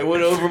not get. It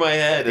went over my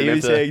head. He and was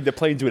if the- saying the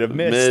planes would have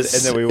missed,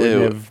 and then we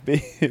wouldn't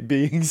have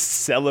been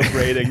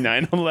celebrating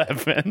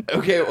 9/11.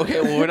 Okay, well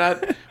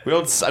we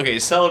don't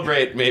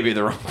celebrate maybe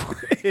the wrong word.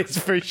 It's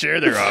for sure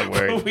the wrong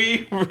word.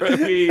 we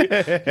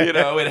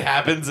it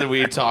happens and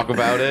we talk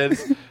about it.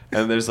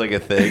 and there's like a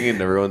thing,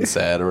 and everyone's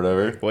sad or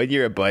whatever. One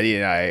year, a buddy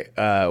and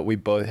I, we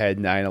both had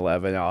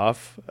 9/11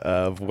 off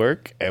of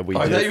work, and we Oh,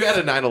 I just, thought you had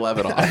a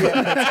 9/11 off.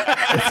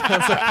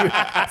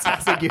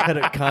 Sounds like you had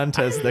a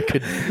contest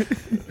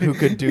who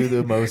could do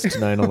the most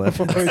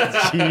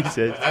 9/11.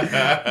 Jesus.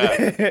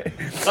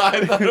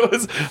 I thought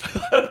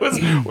it was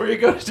where you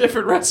go to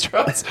different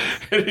restaurants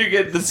and you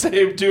get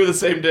two of the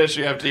same dish.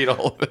 You have to eat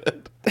all of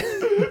it.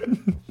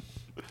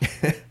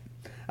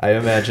 I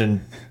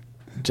imagine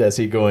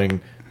Jesse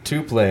going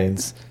 2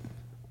 planes.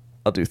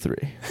 I'll do 3.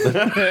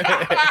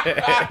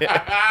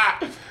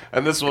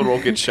 And this one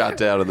won't get shot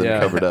down and then Yeah.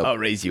 covered up. I'll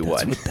raise you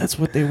one. That's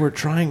what they were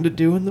trying to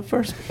do in the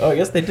first. Oh, I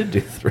guess they did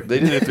do 3. They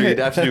did 3. You'd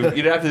have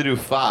to do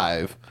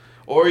 5,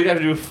 or you'd have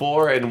to do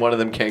 4, and one of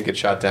them can't get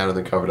shot down and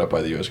then covered up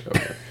by the U.S.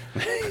 government.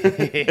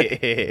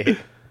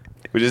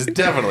 Which is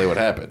definitely what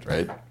happened,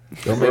 right?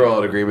 We're all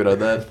in agreement on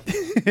that.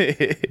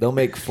 They'll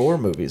make 4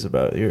 movies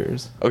about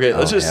yours. Okay,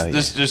 let's hell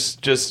yeah.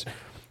 just.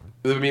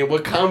 I mean,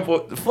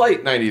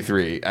 Flight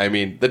 93. I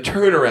mean, the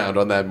turnaround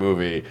on that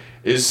movie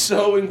is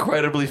so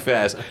incredibly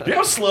fast. Do you know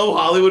how slow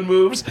Hollywood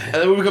moves? And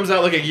the movie comes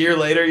out like a year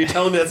later. You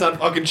telling me that's not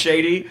fucking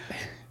shady?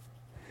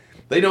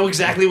 They know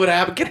exactly what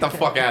happened. Get the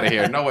fuck out of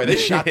here! No way. They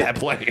shot that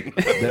plane.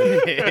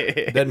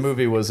 That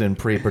movie was in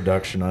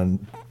pre-production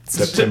on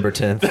September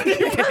 10th.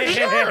 For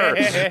sure.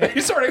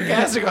 He started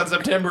casting on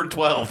September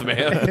 12th,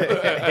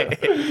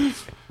 man.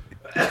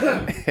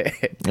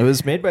 It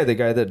was made by the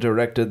guy that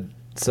directed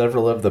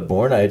several of the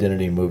Bourne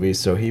Identity movies,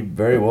 so he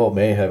very well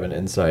may have an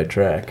inside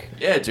track.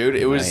 Yeah, dude.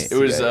 It was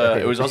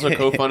also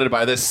co-funded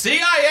by the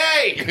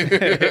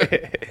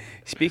CIA.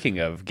 Speaking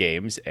of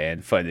games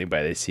and funding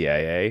by the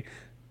CIA,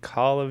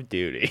 Call of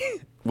Duty.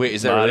 Wait,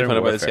 is that really Modern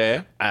funded by the Warfare.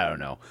 CIA? I don't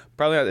know.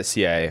 Probably not the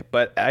CIA,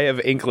 but I have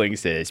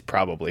inklings that it's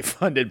probably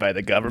funded by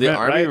the government. The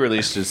Army right?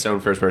 released its own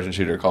first-person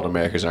shooter called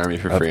America's Army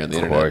for free on the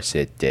Of internet. course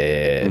it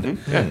did.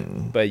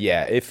 But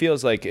yeah, it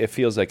feels like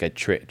a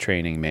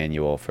training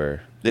manual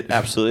for It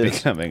absolutely is.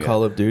 becoming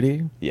Call of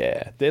Duty?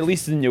 Yeah, at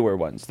least the newer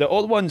ones. The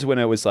old ones, when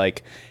it was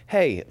like,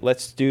 hey,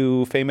 let's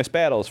do famous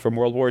battles from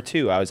World War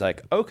II, I was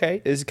like,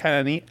 okay, this is kind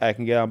of neat. I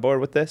can get on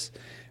board with this.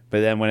 But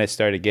then when it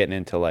started getting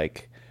into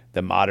like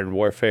the modern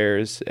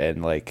warfares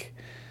and like...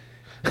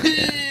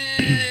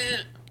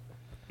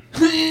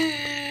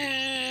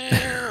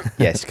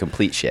 yes,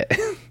 complete shit.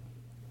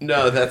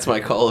 No, that's my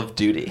Call of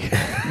Duty.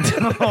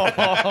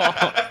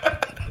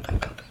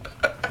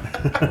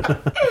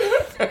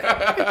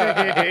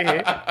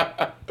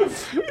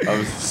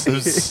 I'm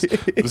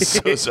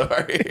so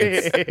sorry.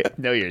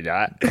 No, you're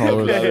not.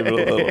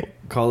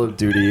 Call of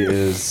Duty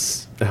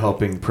is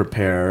helping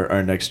prepare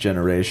our next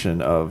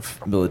generation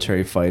of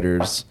military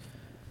fighters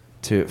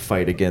to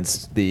fight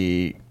against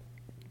the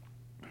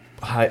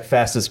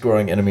fastest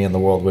growing enemy in the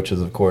world, which is,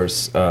 of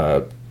course,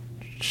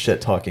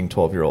 shit-talking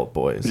 12-year-old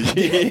boys.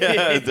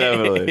 Yeah,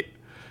 definitely.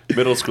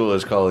 Middle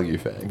schoolers calling you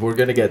fag. We're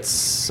going to get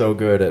so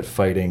good at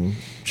fighting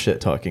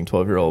shit-talking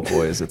 12-year-old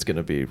boys, it's going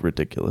to be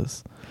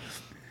ridiculous.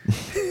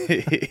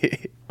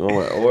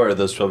 Or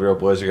those 12-year-old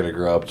boys are going to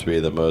grow up to be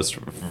the most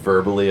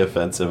verbally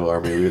offensive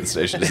army this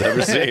nation has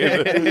ever seen.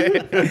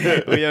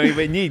 We don't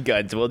even need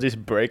guns. We'll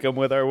just break them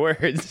with our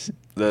words.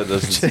 That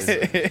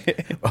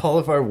doesn't. All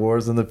of our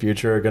wars in the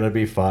future are going to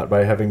be fought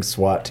by having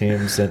SWAT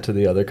teams sent to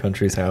the other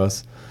country's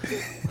house.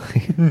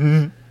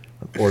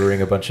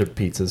 Ordering a bunch of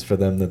pizzas for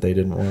them that they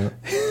didn't want.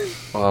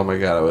 Oh my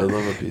god, I would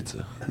love a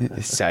pizza.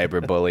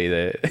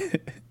 Cyberbully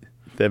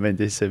them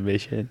into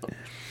submission.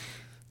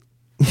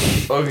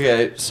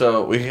 Okay,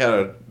 so we're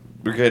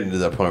getting to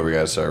that point where we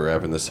gotta start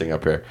wrapping this thing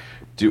up here.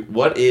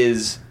 What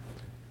is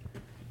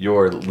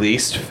your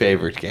least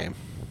favorite game?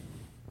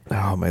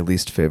 Oh, my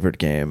least favorite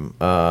game.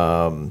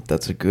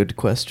 That's a good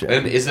question.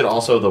 And is it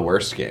also the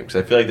worst game? Because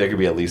I feel like there could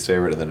be a least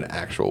favorite and then an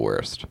actual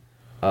worst.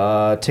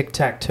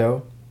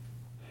 Tic-tac-toe.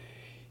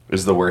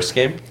 Is the worst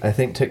game? I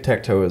think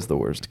tic-tac-toe is the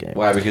worst game.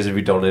 Why? Because if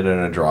you don't end in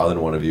a draw, then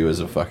one of you is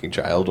a fucking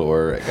child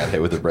or got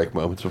hit with a break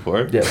moments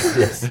before.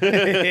 Yes.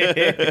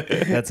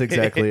 That's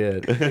exactly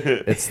it.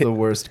 It's the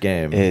worst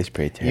game. It is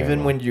pretty terrible.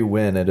 Even when you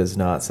win, it is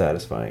not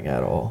satisfying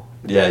at all.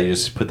 Yeah, you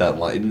just put that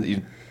line.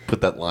 You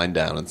put that line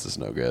down. It's just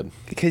no good.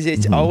 Because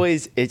it's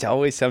always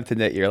something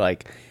that you're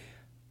like,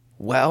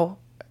 well,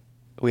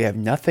 we have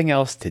nothing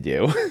else to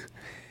do.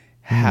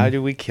 How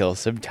do we kill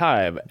some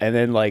time? And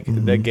then like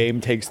the game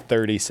takes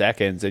 30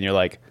 seconds and you're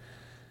like,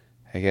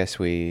 I guess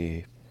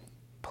we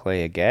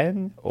play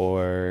again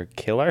or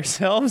kill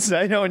ourselves?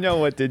 I don't know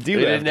what to do.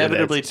 It after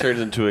inevitably this.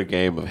 turns into a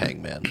game of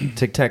hangman.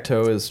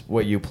 Tic-tac-toe is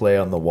what you play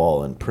on the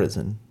wall in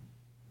prison.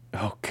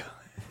 Oh god.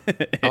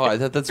 Oh, I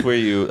thought that's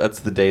where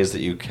that's the days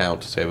that you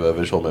count to save a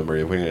visual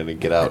memory of when you're going to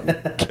get out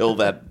and kill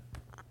that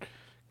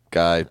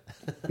guy.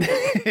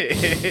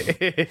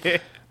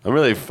 I'm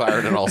really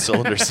firing on all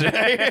cylinders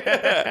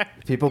today.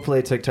 People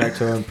play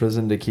tic-tac-toe in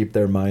prison to keep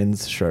their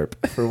minds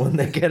sharp for when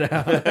they get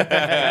out.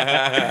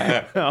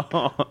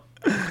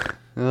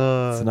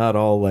 It's not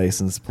all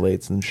license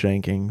plates and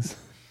shankings.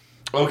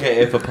 Okay,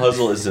 if a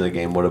puzzle isn't a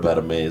game, what about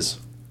a maze?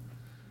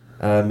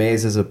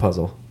 Maze is a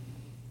puzzle,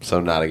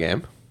 So not a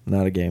game?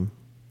 not a game.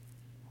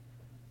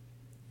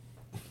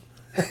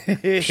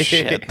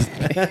 Shit.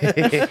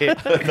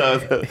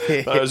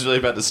 I was really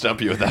about to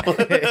stump you with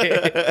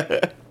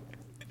that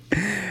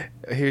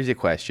one. Here's a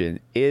question: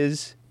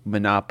 is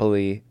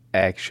Monopoly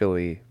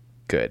actually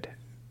good?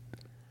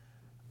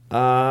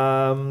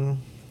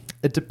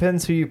 It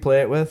depends who you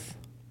play it with.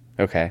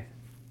 Okay.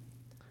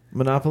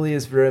 Monopoly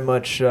is very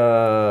much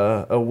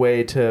a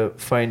way to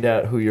find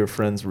out who your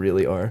friends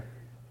really are.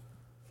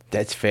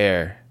 That's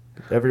fair.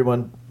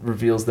 Everyone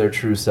reveals their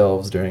true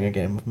selves during a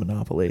game of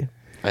Monopoly.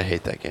 I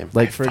hate that game.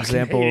 Like for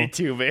example,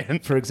 too, man.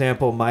 for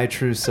example, my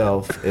true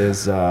self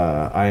is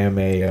I am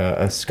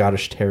a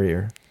Scottish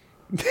Terrier.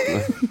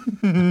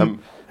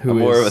 I'm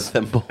more of a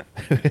thimble.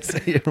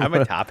 I'm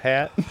a top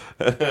hat.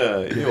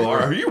 You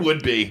are. You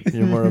would be.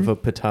 You're more of a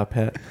Patop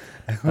hat.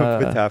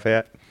 I'm a top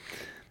hat.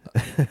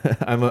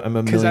 I'm a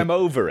Because million. I'm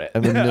over it.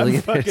 I'm a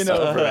millionaire. fucking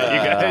over it, you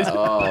guys.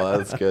 Oh,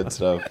 that's good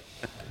stuff.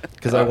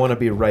 Because I want to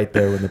be right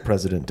there when the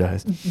president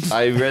dies.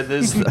 I read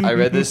this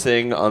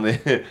thing on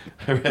the.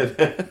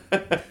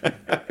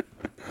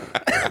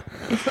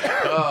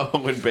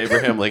 When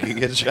Abraham Lincoln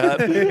gets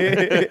shot.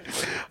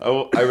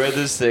 I read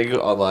this thing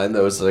online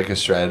that was like a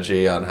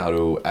strategy on how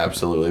to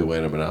absolutely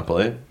win a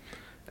Monopoly,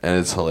 and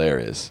it's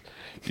hilarious.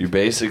 You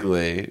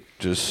basically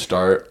just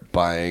start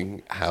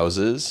buying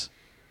houses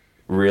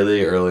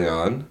really early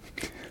on,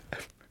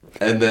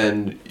 and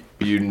then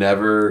you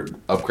never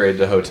upgrade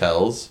to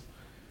hotels,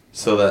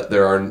 so that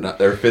there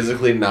are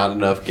physically not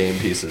enough game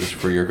pieces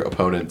for your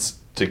opponents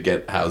to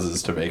get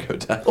houses to make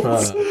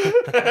hotels.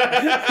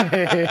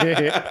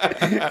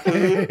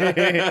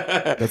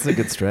 That's a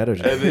good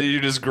strategy. And then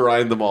you just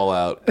grind them all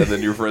out, and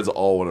then your friends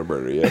all want to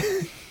murder you.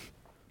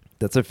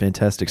 That's a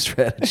fantastic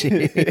strategy.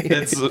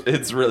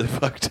 It's really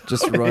fucked up.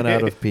 Just run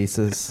out of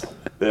pieces.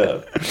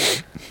 Yeah.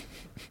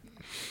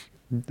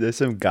 There's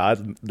some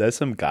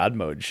god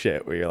mode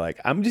shit where you're like,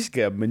 I'm just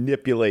gonna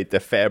manipulate the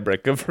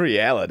fabric of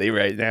reality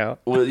right now.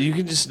 Well, you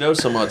can just know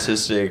some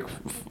autistic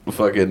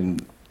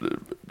fucking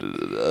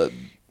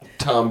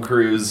Tom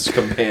Cruise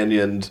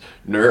companioned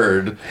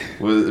nerd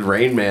with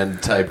Rain Man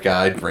type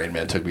guy. Rain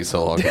Man took me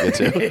so long to get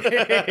to.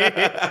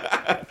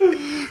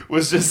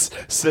 Was just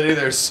sitting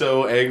there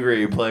so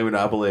angry playing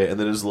Monopoly, and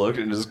then just looked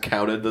and just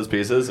counted those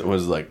pieces and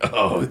was like,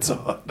 "Oh, it's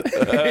on."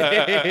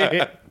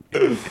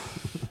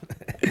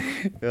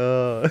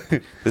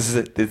 This is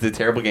a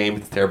terrible game.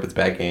 It's terrible. It's a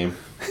bad game.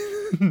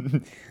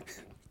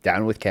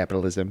 Down with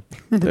capitalism.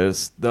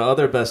 There's the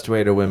other best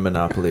way to win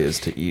Monopoly is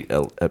to eat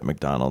at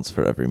McDonald's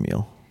for every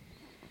meal.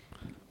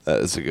 That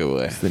is a good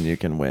way. Then you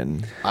can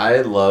win.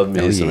 I love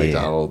me some yeah.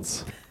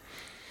 McDonald's.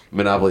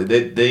 Monopoly.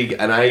 They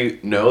and I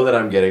know that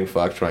I'm getting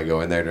fucked when I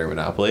go in there during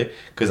Monopoly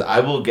because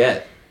I will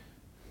get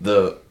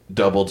the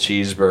double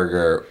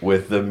cheeseburger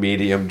with the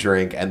medium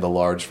drink and the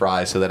large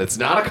fry so that it's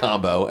not a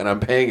combo and I'm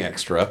paying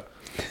extra.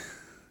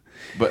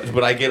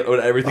 But I get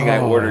everything I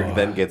ordered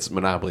then gets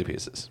Monopoly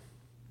pieces.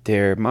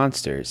 They're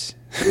monsters.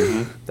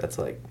 That's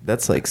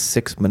like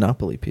 6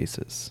 Monopoly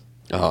pieces.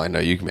 Oh, I know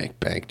you can make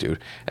bank, dude.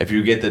 If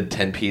you get the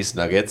 10-piece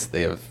nuggets,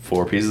 they have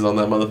 4 pieces on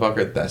that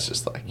motherfucker. That's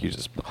just like you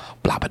just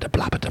blabba-da,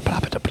 blabba-da,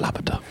 blabba-da,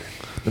 blabba-da.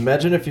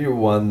 Imagine if you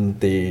won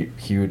the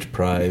huge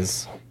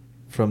prize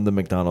from the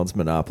McDonald's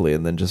Monopoly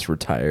and then just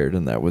retired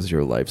and that was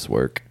your life's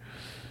work.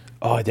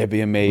 Oh, that'd be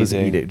Was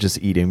amazing. just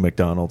eating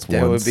McDonald's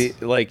That once. would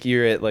be like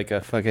you're at like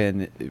a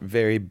fucking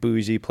very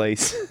bougie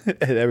place,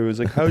 and everyone's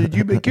like, "How did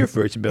you make your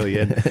first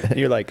million?" And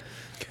you're like,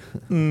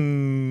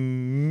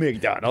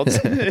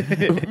 "McDonald's."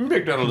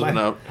 McDonald's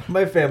no.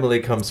 My family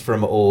comes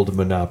from old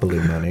Monopoly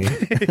money.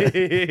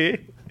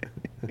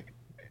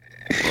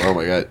 Oh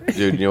my god,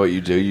 dude! You know what you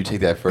do? You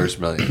take that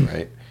first million,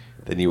 right?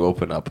 Then you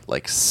open up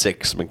like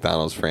 6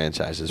 McDonald's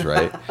franchises,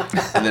 right?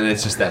 And then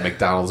it's just that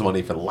McDonald's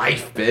money for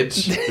life,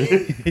 bitch.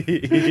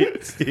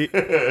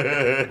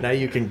 Now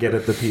you can get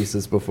at the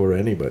pieces before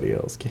anybody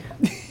else can.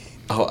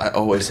 Oh, I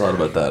always thought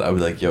about that. I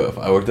was like, yo, if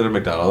I worked at a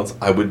McDonald's,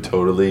 I would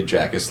totally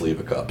jack a sleeve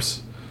of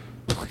cups,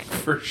 like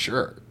for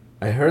sure.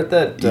 I heard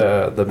that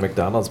the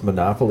McDonald's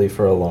Monopoly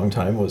for a long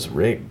time was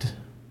rigged.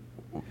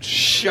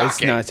 Shocking.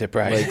 It's not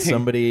surprising.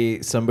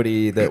 Like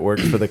somebody that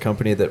worked for the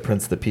company that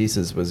prints the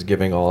pieces was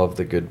giving all of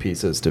the good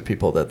pieces to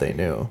people that they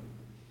knew.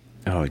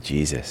 Oh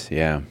Jesus,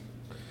 yeah.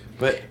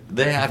 But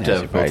they have to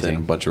Not have built in a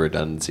surprising. bunch of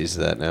redundancies to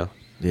that now.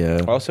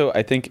 Yeah. Also,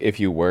 I think if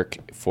you work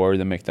for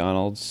the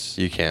McDonald's,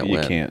 You can't You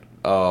win. can't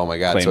Oh my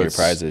god! claim So your it's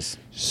prizes.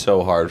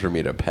 so hard for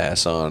me to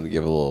pass on.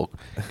 Give a little.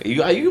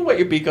 You can wet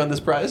your beak on this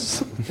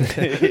prize.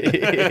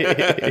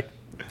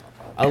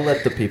 I'll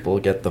let the people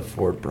get the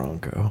Ford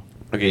Bronco.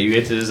 Okay, you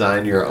get to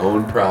design your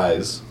own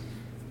prize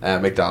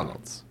at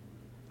McDonald's,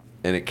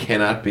 and it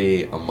cannot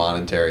be a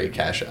monetary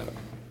cash out.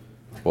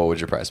 What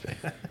would your prize be?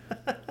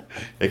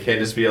 It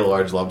can't just be a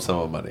large lump sum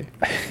of money.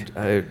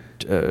 Oh, it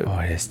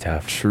is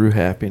tough. true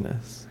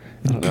happiness.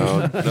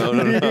 No. I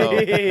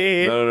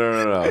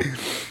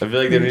feel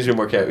like there needs to be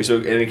more cap. So,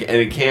 and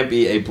it can't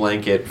be a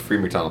blanket free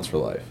McDonald's for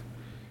life.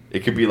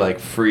 It could be like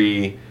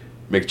free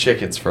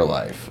McChickens for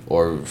life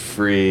or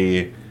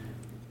free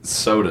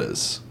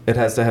sodas. It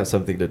has to have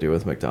something to do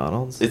with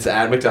McDonald's. It's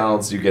at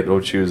McDonald's. You get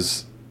to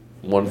choose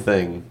one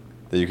thing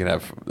that you can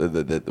have.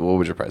 What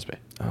would your prize be?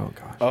 Oh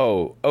gosh.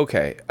 Oh,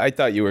 okay. I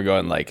thought you were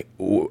going like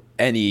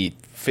any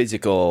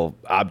physical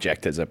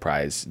object as a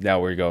prize.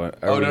 Now we're going.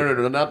 Oh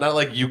no, not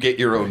like you get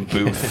your own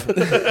booth.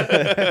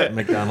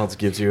 McDonald's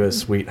gives you a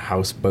sweet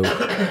houseboat.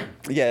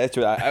 Yeah, that's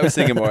what I was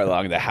thinking. More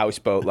along the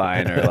houseboat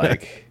line, or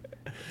like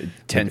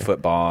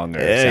 10-foot bong, or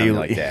something you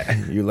like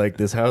that. You like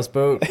this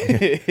houseboat?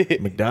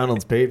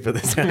 McDonald's paid for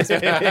this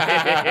houseboat.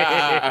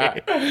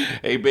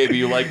 Hey baby,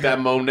 you like that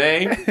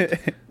Monet?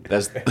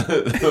 That's the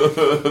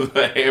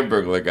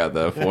Hamburglar got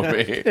that for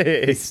me.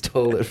 He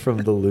stole it from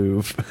the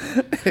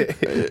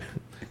Louvre.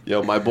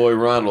 Yo, my boy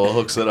Ronald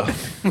hooks it up.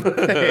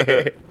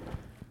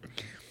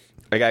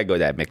 I gotta go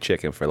that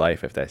McChicken for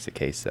life if that's the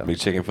case, though.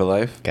 McChicken for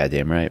life.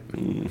 Goddamn right.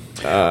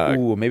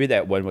 Ooh, maybe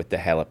that one with the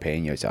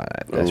jalapenos on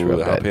it. That's Ooh, real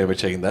the good. jalapeno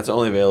McChicken. That's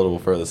only available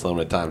for this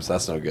limited time, so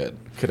that's no good.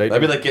 Could I That'd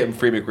be do- like getting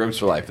free McRibs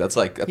for life. That's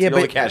the Yeah,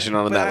 only but- cashing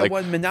on but that I like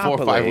won 4 or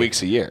Monopoly. 5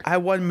 weeks a year. I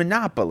won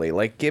Monopoly.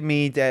 Like, give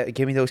me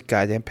those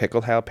goddamn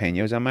pickled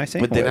jalapenos on my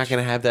sandwich. But they're not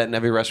going to have that in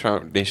every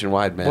restaurant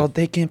nationwide, man. Well,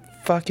 they can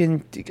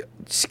fucking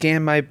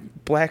scan my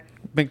black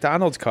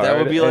McDonald's card. that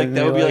would be like and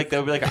that would be they're like that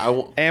would be like I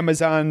won't.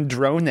 Amazon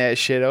drone that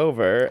shit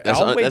over. That's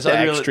I'll un- wait that's the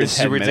unreal- extra this is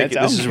 10 minutes. ridiculous.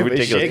 I don't This is give a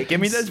ridiculous. shit. Give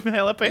me those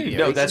jalapenos.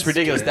 No, that's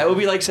ridiculous. That would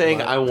be like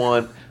saying I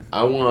want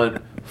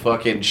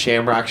fucking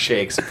Shamrock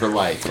Shakes for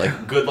life.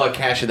 Like, good luck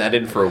cashing that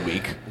in for a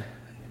week.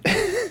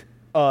 See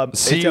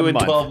it's you a in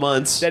month. 12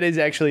 months. That is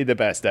actually the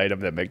best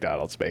item that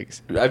McDonald's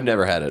makes. I've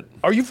never had it.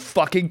 Are you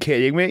fucking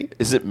kidding me?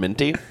 Is it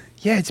minty?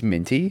 Yeah, it's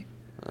minty.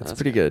 That's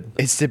pretty good.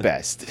 It's the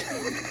best.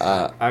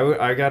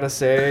 I gotta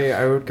say,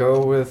 I would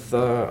go with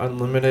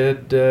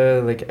unlimited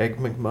like egg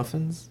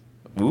McMuffins.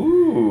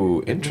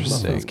 Ooh,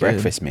 interesting. Muffins.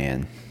 Breakfast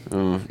man.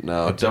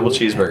 No, double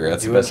cheeseburger.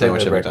 That's the do best enjoy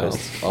sandwich at their McDonald's.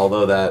 breakfast.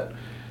 Although that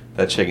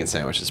chicken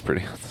sandwich is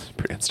pretty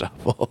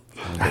unstoppable.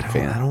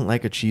 I don't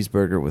like a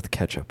cheeseburger with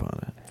ketchup on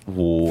it.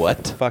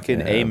 What? Fucking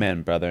Yeah.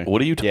 amen, brother.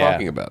 What are you Yeah.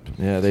 talking about?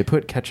 Yeah, they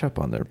put ketchup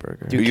on their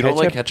burger. Dude, You don't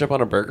like ketchup- ketchup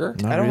on a burger?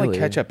 Not I don't really. like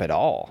ketchup at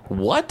all.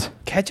 What?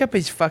 Ketchup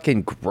is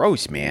fucking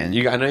gross, man.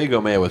 I know you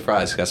go mayo with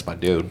fries. 'Cause that's my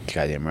dude.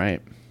 Goddamn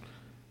right.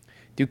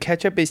 Dude,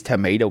 ketchup is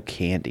tomato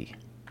candy.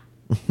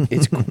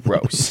 It's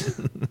gross.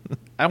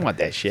 I don't want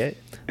that shit.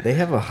 They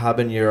have a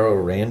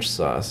habanero ranch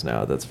sauce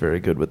now that's very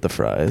good with the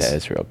fries. That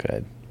is real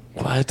good.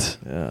 What?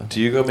 Yeah.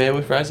 Do you go mayo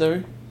with fries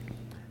ever?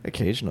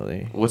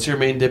 Occasionally. What's your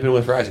main dip in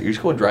with fries? Are you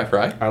just going dry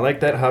fry? I like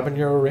that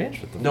habanero ranch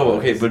with the No,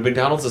 fries. okay, but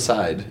McDonald's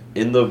aside,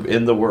 in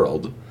the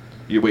world,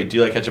 do you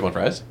like ketchup on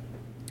fries?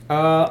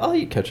 I'll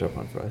eat ketchup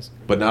on fries.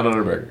 But not on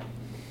a burger.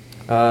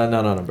 Not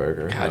on a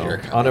burger. God, no. you're a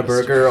On a communist.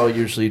 burger, I'll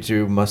usually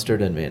do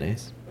mustard and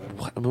mayonnaise.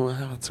 What?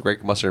 It's a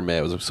great mustard and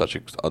mayo. It was such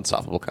an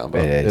unstoppable combo.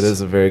 It It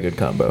is a very good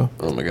combo.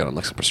 Oh my god, I'm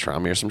like some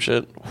pastrami or some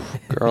shit.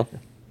 Girl.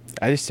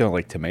 I just don't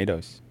like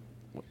tomatoes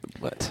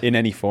What? in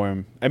any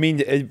form. I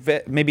mean,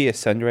 maybe a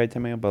sun-dried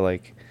tomato, but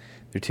like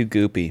they're too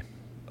goopy.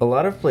 A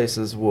lot of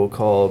places will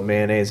call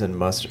mayonnaise and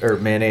mustard or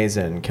mayonnaise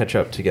and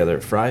ketchup together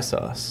fry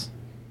sauce.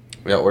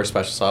 Yeah, or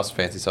special sauce,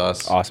 fancy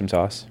sauce, Awesome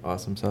sauce.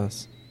 Awesome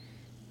sauce.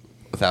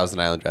 Thousand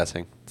Island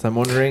dressing. So I'm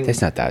wondering.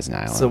 That's not Thousand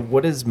Island. So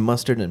what is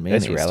mustard and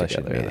mayonnaise That's relish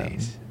and together? then?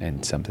 mayonnaise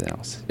and something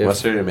else. If-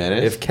 Mustard and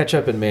mayonnaise? If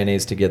ketchup and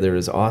mayonnaise together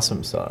is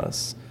awesome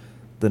sauce,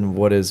 then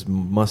what is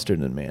mustard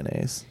and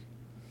mayonnaise?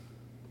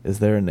 Is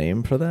there a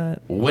name for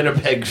that?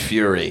 Winnipeg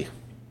Fury.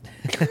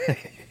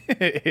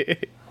 Can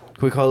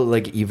we call it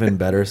like even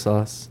better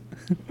sauce?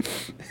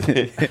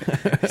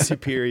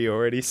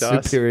 Superiority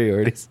sauce.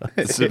 Superiority sauce.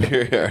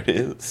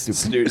 Superiority.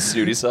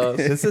 Snooty sauce.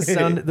 This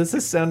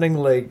is sounding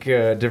like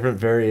different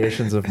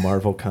variations of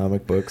Marvel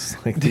comic books,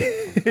 like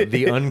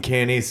the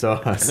uncanny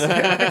sauce,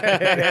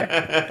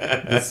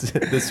 the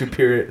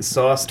superior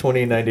sauce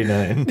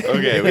 2099.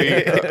 Okay,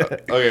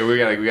 we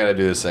gotta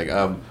do this thing.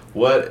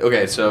 What?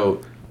 Okay,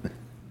 so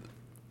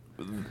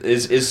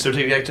is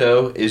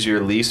tic-tac-toe is your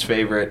least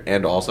favorite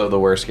and also the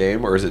worst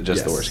game, or is it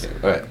just the Yes. worst game?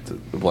 Okay,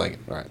 the blanket.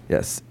 All right.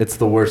 Yes, it's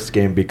the worst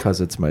game because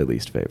it's my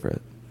least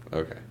favorite.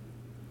 Okay.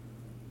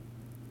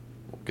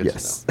 Good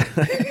Yes. to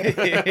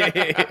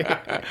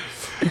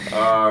know.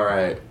 All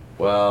right.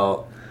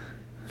 Well,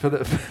 For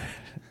the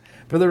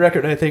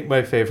record, I think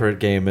my favorite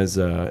game is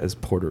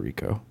Puerto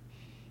Rico.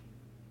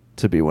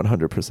 To be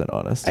 100%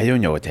 honest, I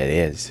don't know what that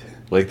is.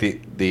 like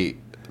the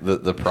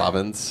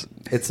province.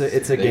 it's a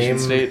Nation game.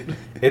 state?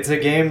 It's a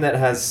game that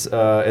has.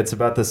 It's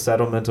about the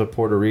settlement of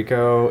Puerto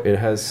Rico. It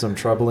has some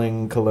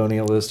troubling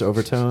colonialist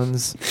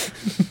overtones,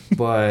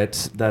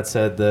 but that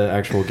said, the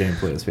actual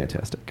gameplay is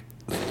fantastic.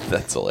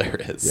 That's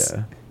hilarious.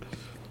 Yeah.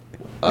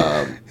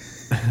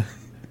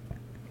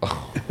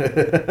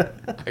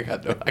 I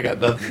got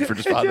nothing for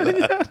responding to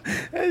that.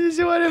 I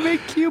just want to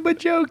make Cuba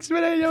jokes,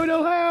 but I don't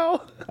know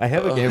how. I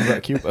have a game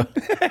about Cuba.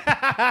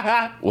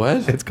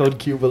 What? It's called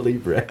Cuba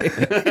Libre.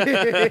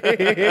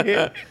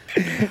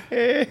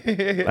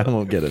 I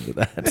won't get into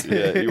that.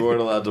 Yeah, you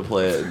weren't allowed to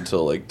play it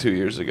until like 2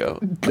 years ago.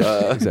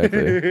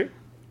 Exactly.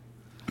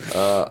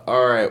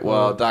 All right.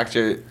 Well,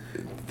 Doctor,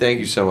 thank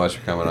you so much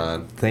for coming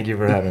on. Thank you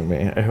for having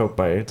me. I hope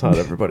I taught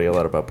everybody a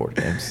lot about board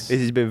games.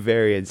 This has been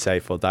very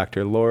insightful,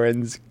 Dr.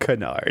 Lawrence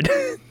Kennard.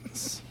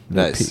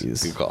 No Nice.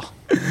 P's. Good call.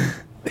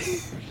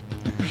 Space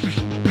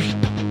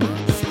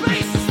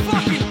is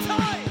fucking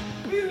tight.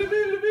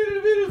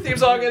 Theme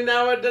song and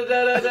now.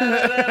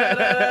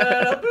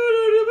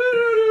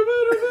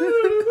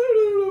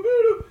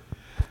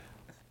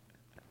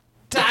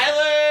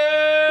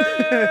 Tyler!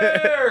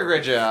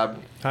 Great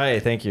job. Hi,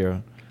 thank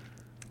you.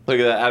 Look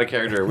at that, out of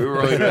character. We were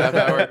only doing a half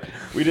hour.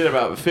 We did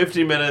about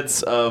 50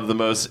 minutes of the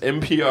most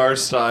NPR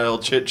style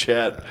chit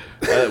chat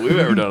we've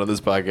ever done on this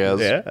podcast.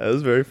 Yeah, that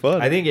was very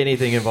fun. I think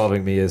anything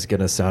involving me is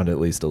going to sound at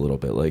least a little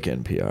bit like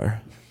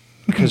NPR.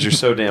 Because you're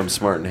so damn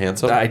smart and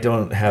handsome. I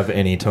don't have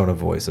any tone of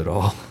voice at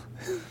all.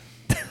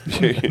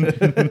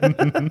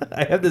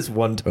 I have this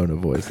one tone of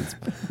voice.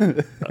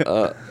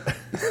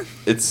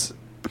 It's.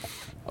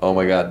 Oh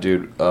my god,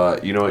 dude.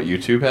 You know what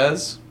YouTube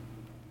has?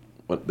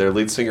 What their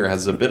lead singer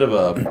has a bit of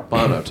a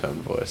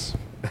monotone voice.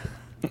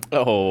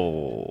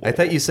 oh. I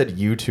thought you said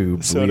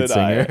YouTube so lead did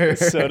singer. I.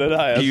 So did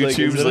I. I was like, is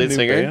YouTube's it a lead new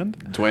singer, band?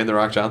 Dwayne the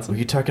Rock Were Johnson.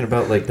 you talking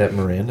about like that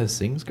Miranda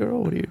Sings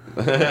girl? What are you?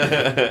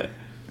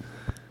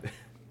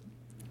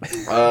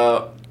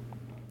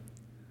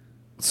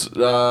 Thanks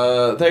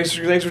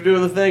for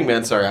doing the thing,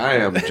 man. Sorry, I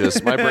am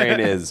just my brain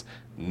is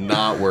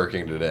not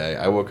working today.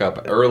 I woke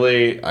up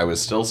early. I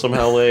was still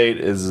somehow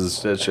late.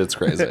 That shit's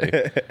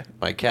crazy.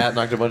 My cat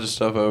knocked a bunch of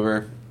stuff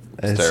over.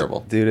 It's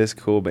terrible. Dude, it's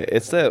cool, but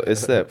it's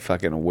that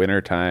fucking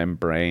wintertime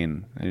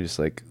brain. I'm just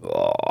like,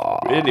 oh.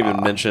 We didn't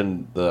even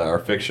mention our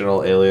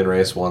fictional alien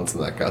race once in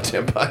that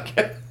goddamn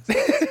podcast.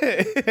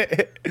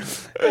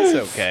 It's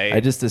okay. I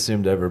just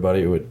assumed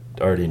everybody would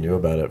already knew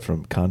about it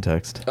from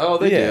context. Oh,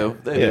 they Yeah. do.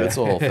 They do. Yeah. It's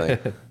the whole thing.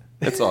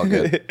 It's all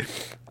good.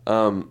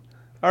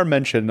 Our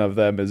mention of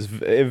them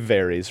it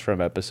varies from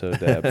episode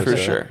to episode. For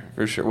sure.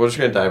 For sure. We're just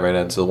going to dive right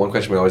into the one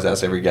question we always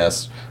ask every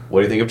guest.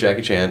 What do you think of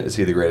Jackie Chan? Is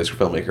he the greatest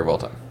filmmaker of all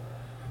time?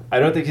 I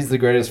don't think he's the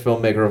greatest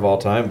filmmaker of all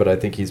time, but I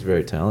think he's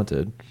very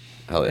talented.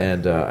 Hell yeah.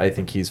 And I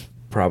think he's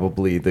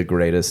probably the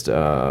greatest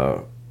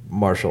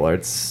martial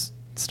arts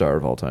star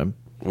of all time.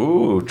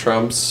 Ooh,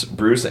 trumps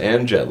Bruce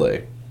and Jet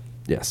Li.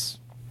 Yes.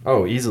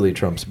 Oh, easily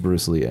trumps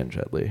Bruce Lee and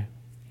Jet Li.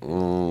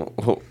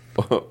 What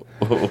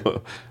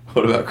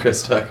about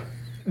Chris Tucker?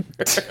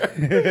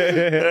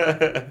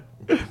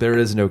 There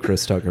is no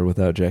Chris Tucker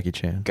without Jackie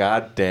Chan.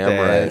 God damn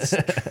right.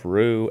 That's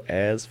true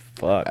as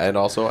fuck. And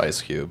also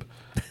Ice Cube.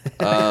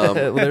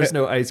 There's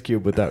no Ice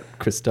Cube without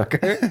Chris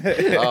Tucker.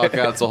 Oh,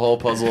 God, it's a whole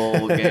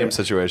puzzle game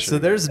situation. So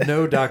there's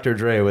no Dr.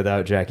 Dre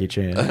without Jackie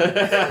Chan.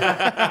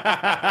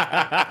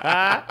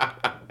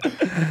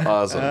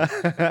 Awesome.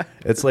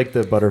 It's like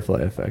the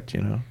butterfly effect,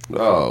 you know?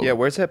 Oh. Yeah,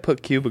 where's that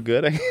put Cuba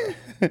Gooding?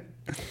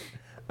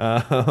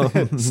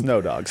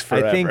 Snow Dogs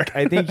forever.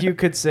 I think you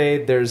could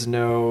say there's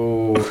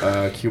no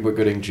Cuba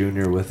Gooding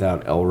Jr.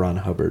 without L. Ron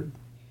Hubbard.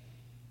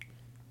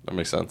 That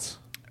makes sense.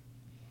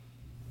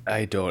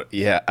 I don't.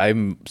 Yeah,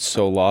 I'm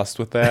so lost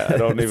with that. I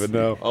don't even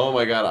know. Oh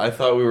my God, I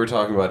thought we were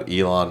talking about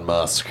Elon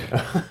Musk.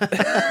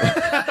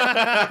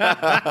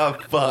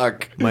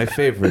 Fuck. My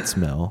favorite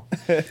smell.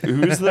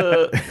 Who's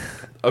the...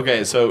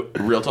 Okay, so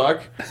real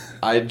talk.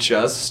 I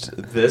just,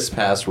 this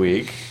past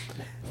week,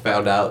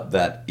 found out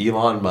that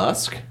Elon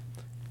Musk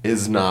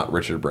is not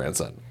Richard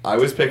Branson. I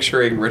was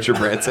picturing Richard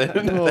Branson, that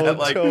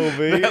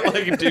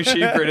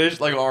douchey British,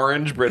 like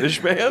orange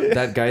British man.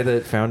 That guy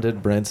that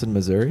founded Branson,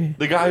 Missouri?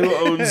 The guy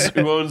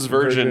who owns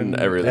Virgin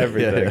everything.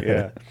 Everything,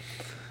 yeah.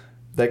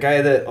 That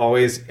guy that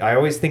I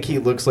always think he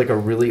looks like a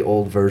really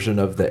old version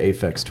of the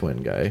Aphex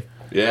Twin guy.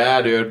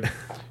 Yeah, dude.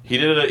 He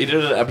did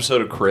an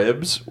episode of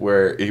Cribs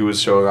where he was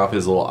showing off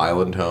his little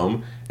island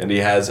home, and he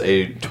has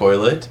a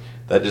toilet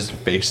that just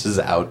faces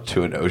out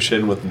to an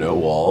ocean with no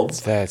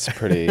walls. That's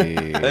pretty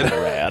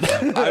rad.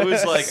 I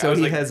was like,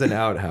 He has an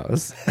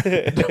outhouse. no,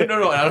 an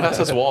outhouse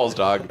has walls,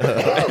 dog.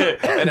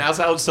 An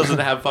outhouse doesn't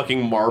have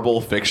fucking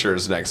marble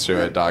fixtures next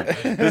to it, dog.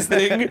 This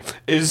thing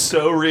is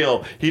so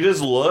real. He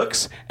just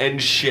looks and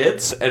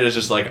shits and is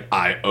just like,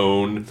 I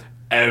own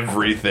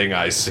everything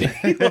I see.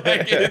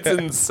 Like, it's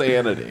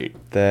insanity.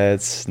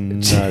 That's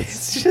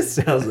nuts. It just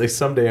sounds like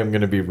someday I'm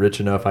going to be rich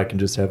enough I can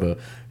just have a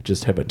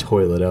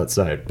toilet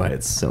outside by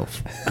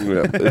itself.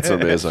 Yeah, it's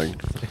amazing.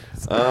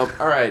 All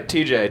right,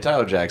 TJ,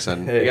 Tyler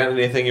Jackson, Hey. you got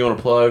anything you want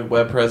to plug?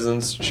 Web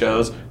presence,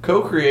 shows,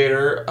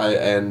 co-creator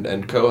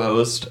and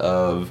co-host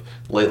of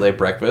Late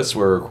Breakfast,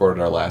 where we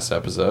recorded our last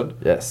episode.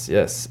 Yes.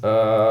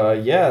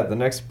 The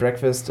next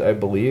breakfast, I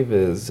believe,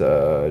 is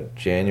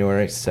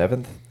January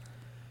 7th.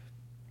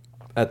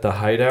 At the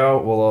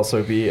Hideout. We'll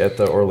also be at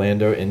the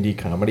Orlando Indie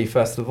Comedy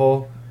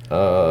Festival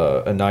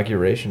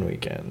inauguration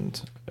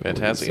weekend. I believe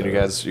Fantastic. so.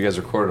 And you guys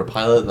recorded a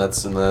pilot, and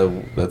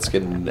that's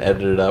getting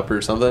edited up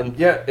or something.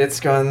 Yeah,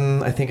 it's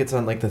gone. I think it's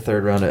on like the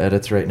third round of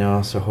edits right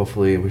now, so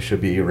hopefully we should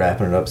be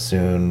wrapping it up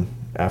soon.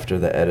 After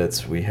the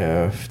edits, we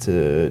have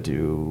to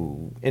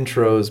do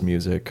intros,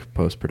 music,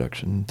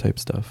 post-production type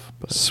stuff.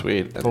 But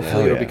Sweet.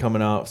 hopefully it'll be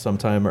coming out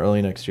sometime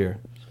early next year.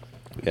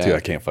 Yeah. Dude, I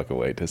can't fucking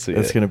wait to see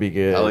It's it. going to be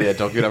good. Hell yeah!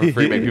 Don't give it up for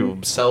free. Make people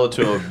sell it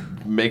to them,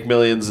 make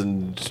millions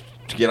in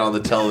get on the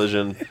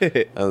television,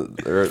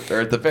 or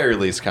at the very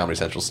least, Comedy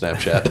Central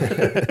Snapchat.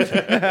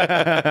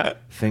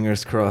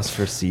 Fingers crossed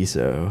for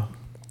CISO.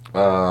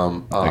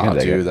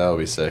 Dude, that would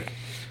be sick.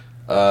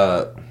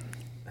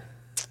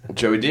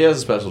 Joey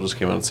Diaz's special just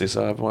came out on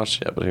CISO. I haven't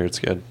watched it yet, but I hear it's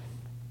good.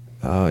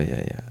 Oh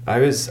yeah.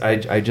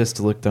 I just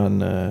looked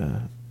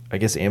on. I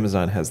guess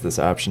Amazon has this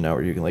option now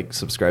where you can like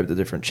subscribe to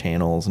different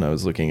channels, and I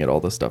was looking at all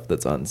the stuff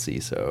that's on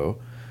CISO,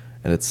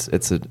 and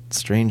it's a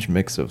strange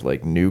mix of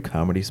like new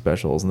comedy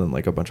specials and then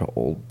like a bunch of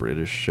old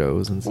British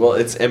shows and stuff. Well,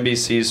 it's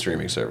NBC's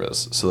streaming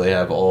service, so they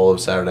have all of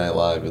Saturday Night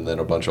Live and then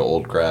a bunch of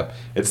old crap.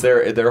 It's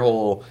their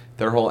whole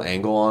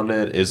angle on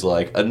it is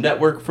like a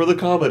network for the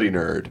comedy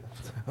nerd.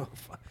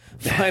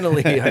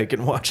 Finally, I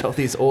can watch all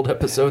these old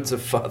episodes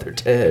of Father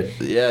Ted.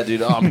 Yeah,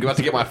 dude. Oh, I'm about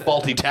to get my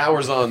faulty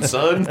towers on,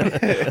 son.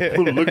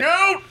 Look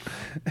out!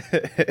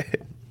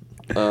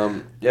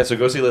 Yeah, so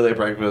go see Late Late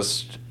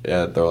Breakfast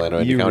at the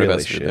Orlando Indie Comedy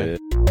Festival.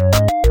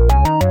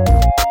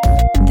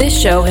 This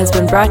show has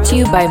been brought to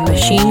you by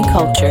Machine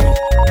Culture.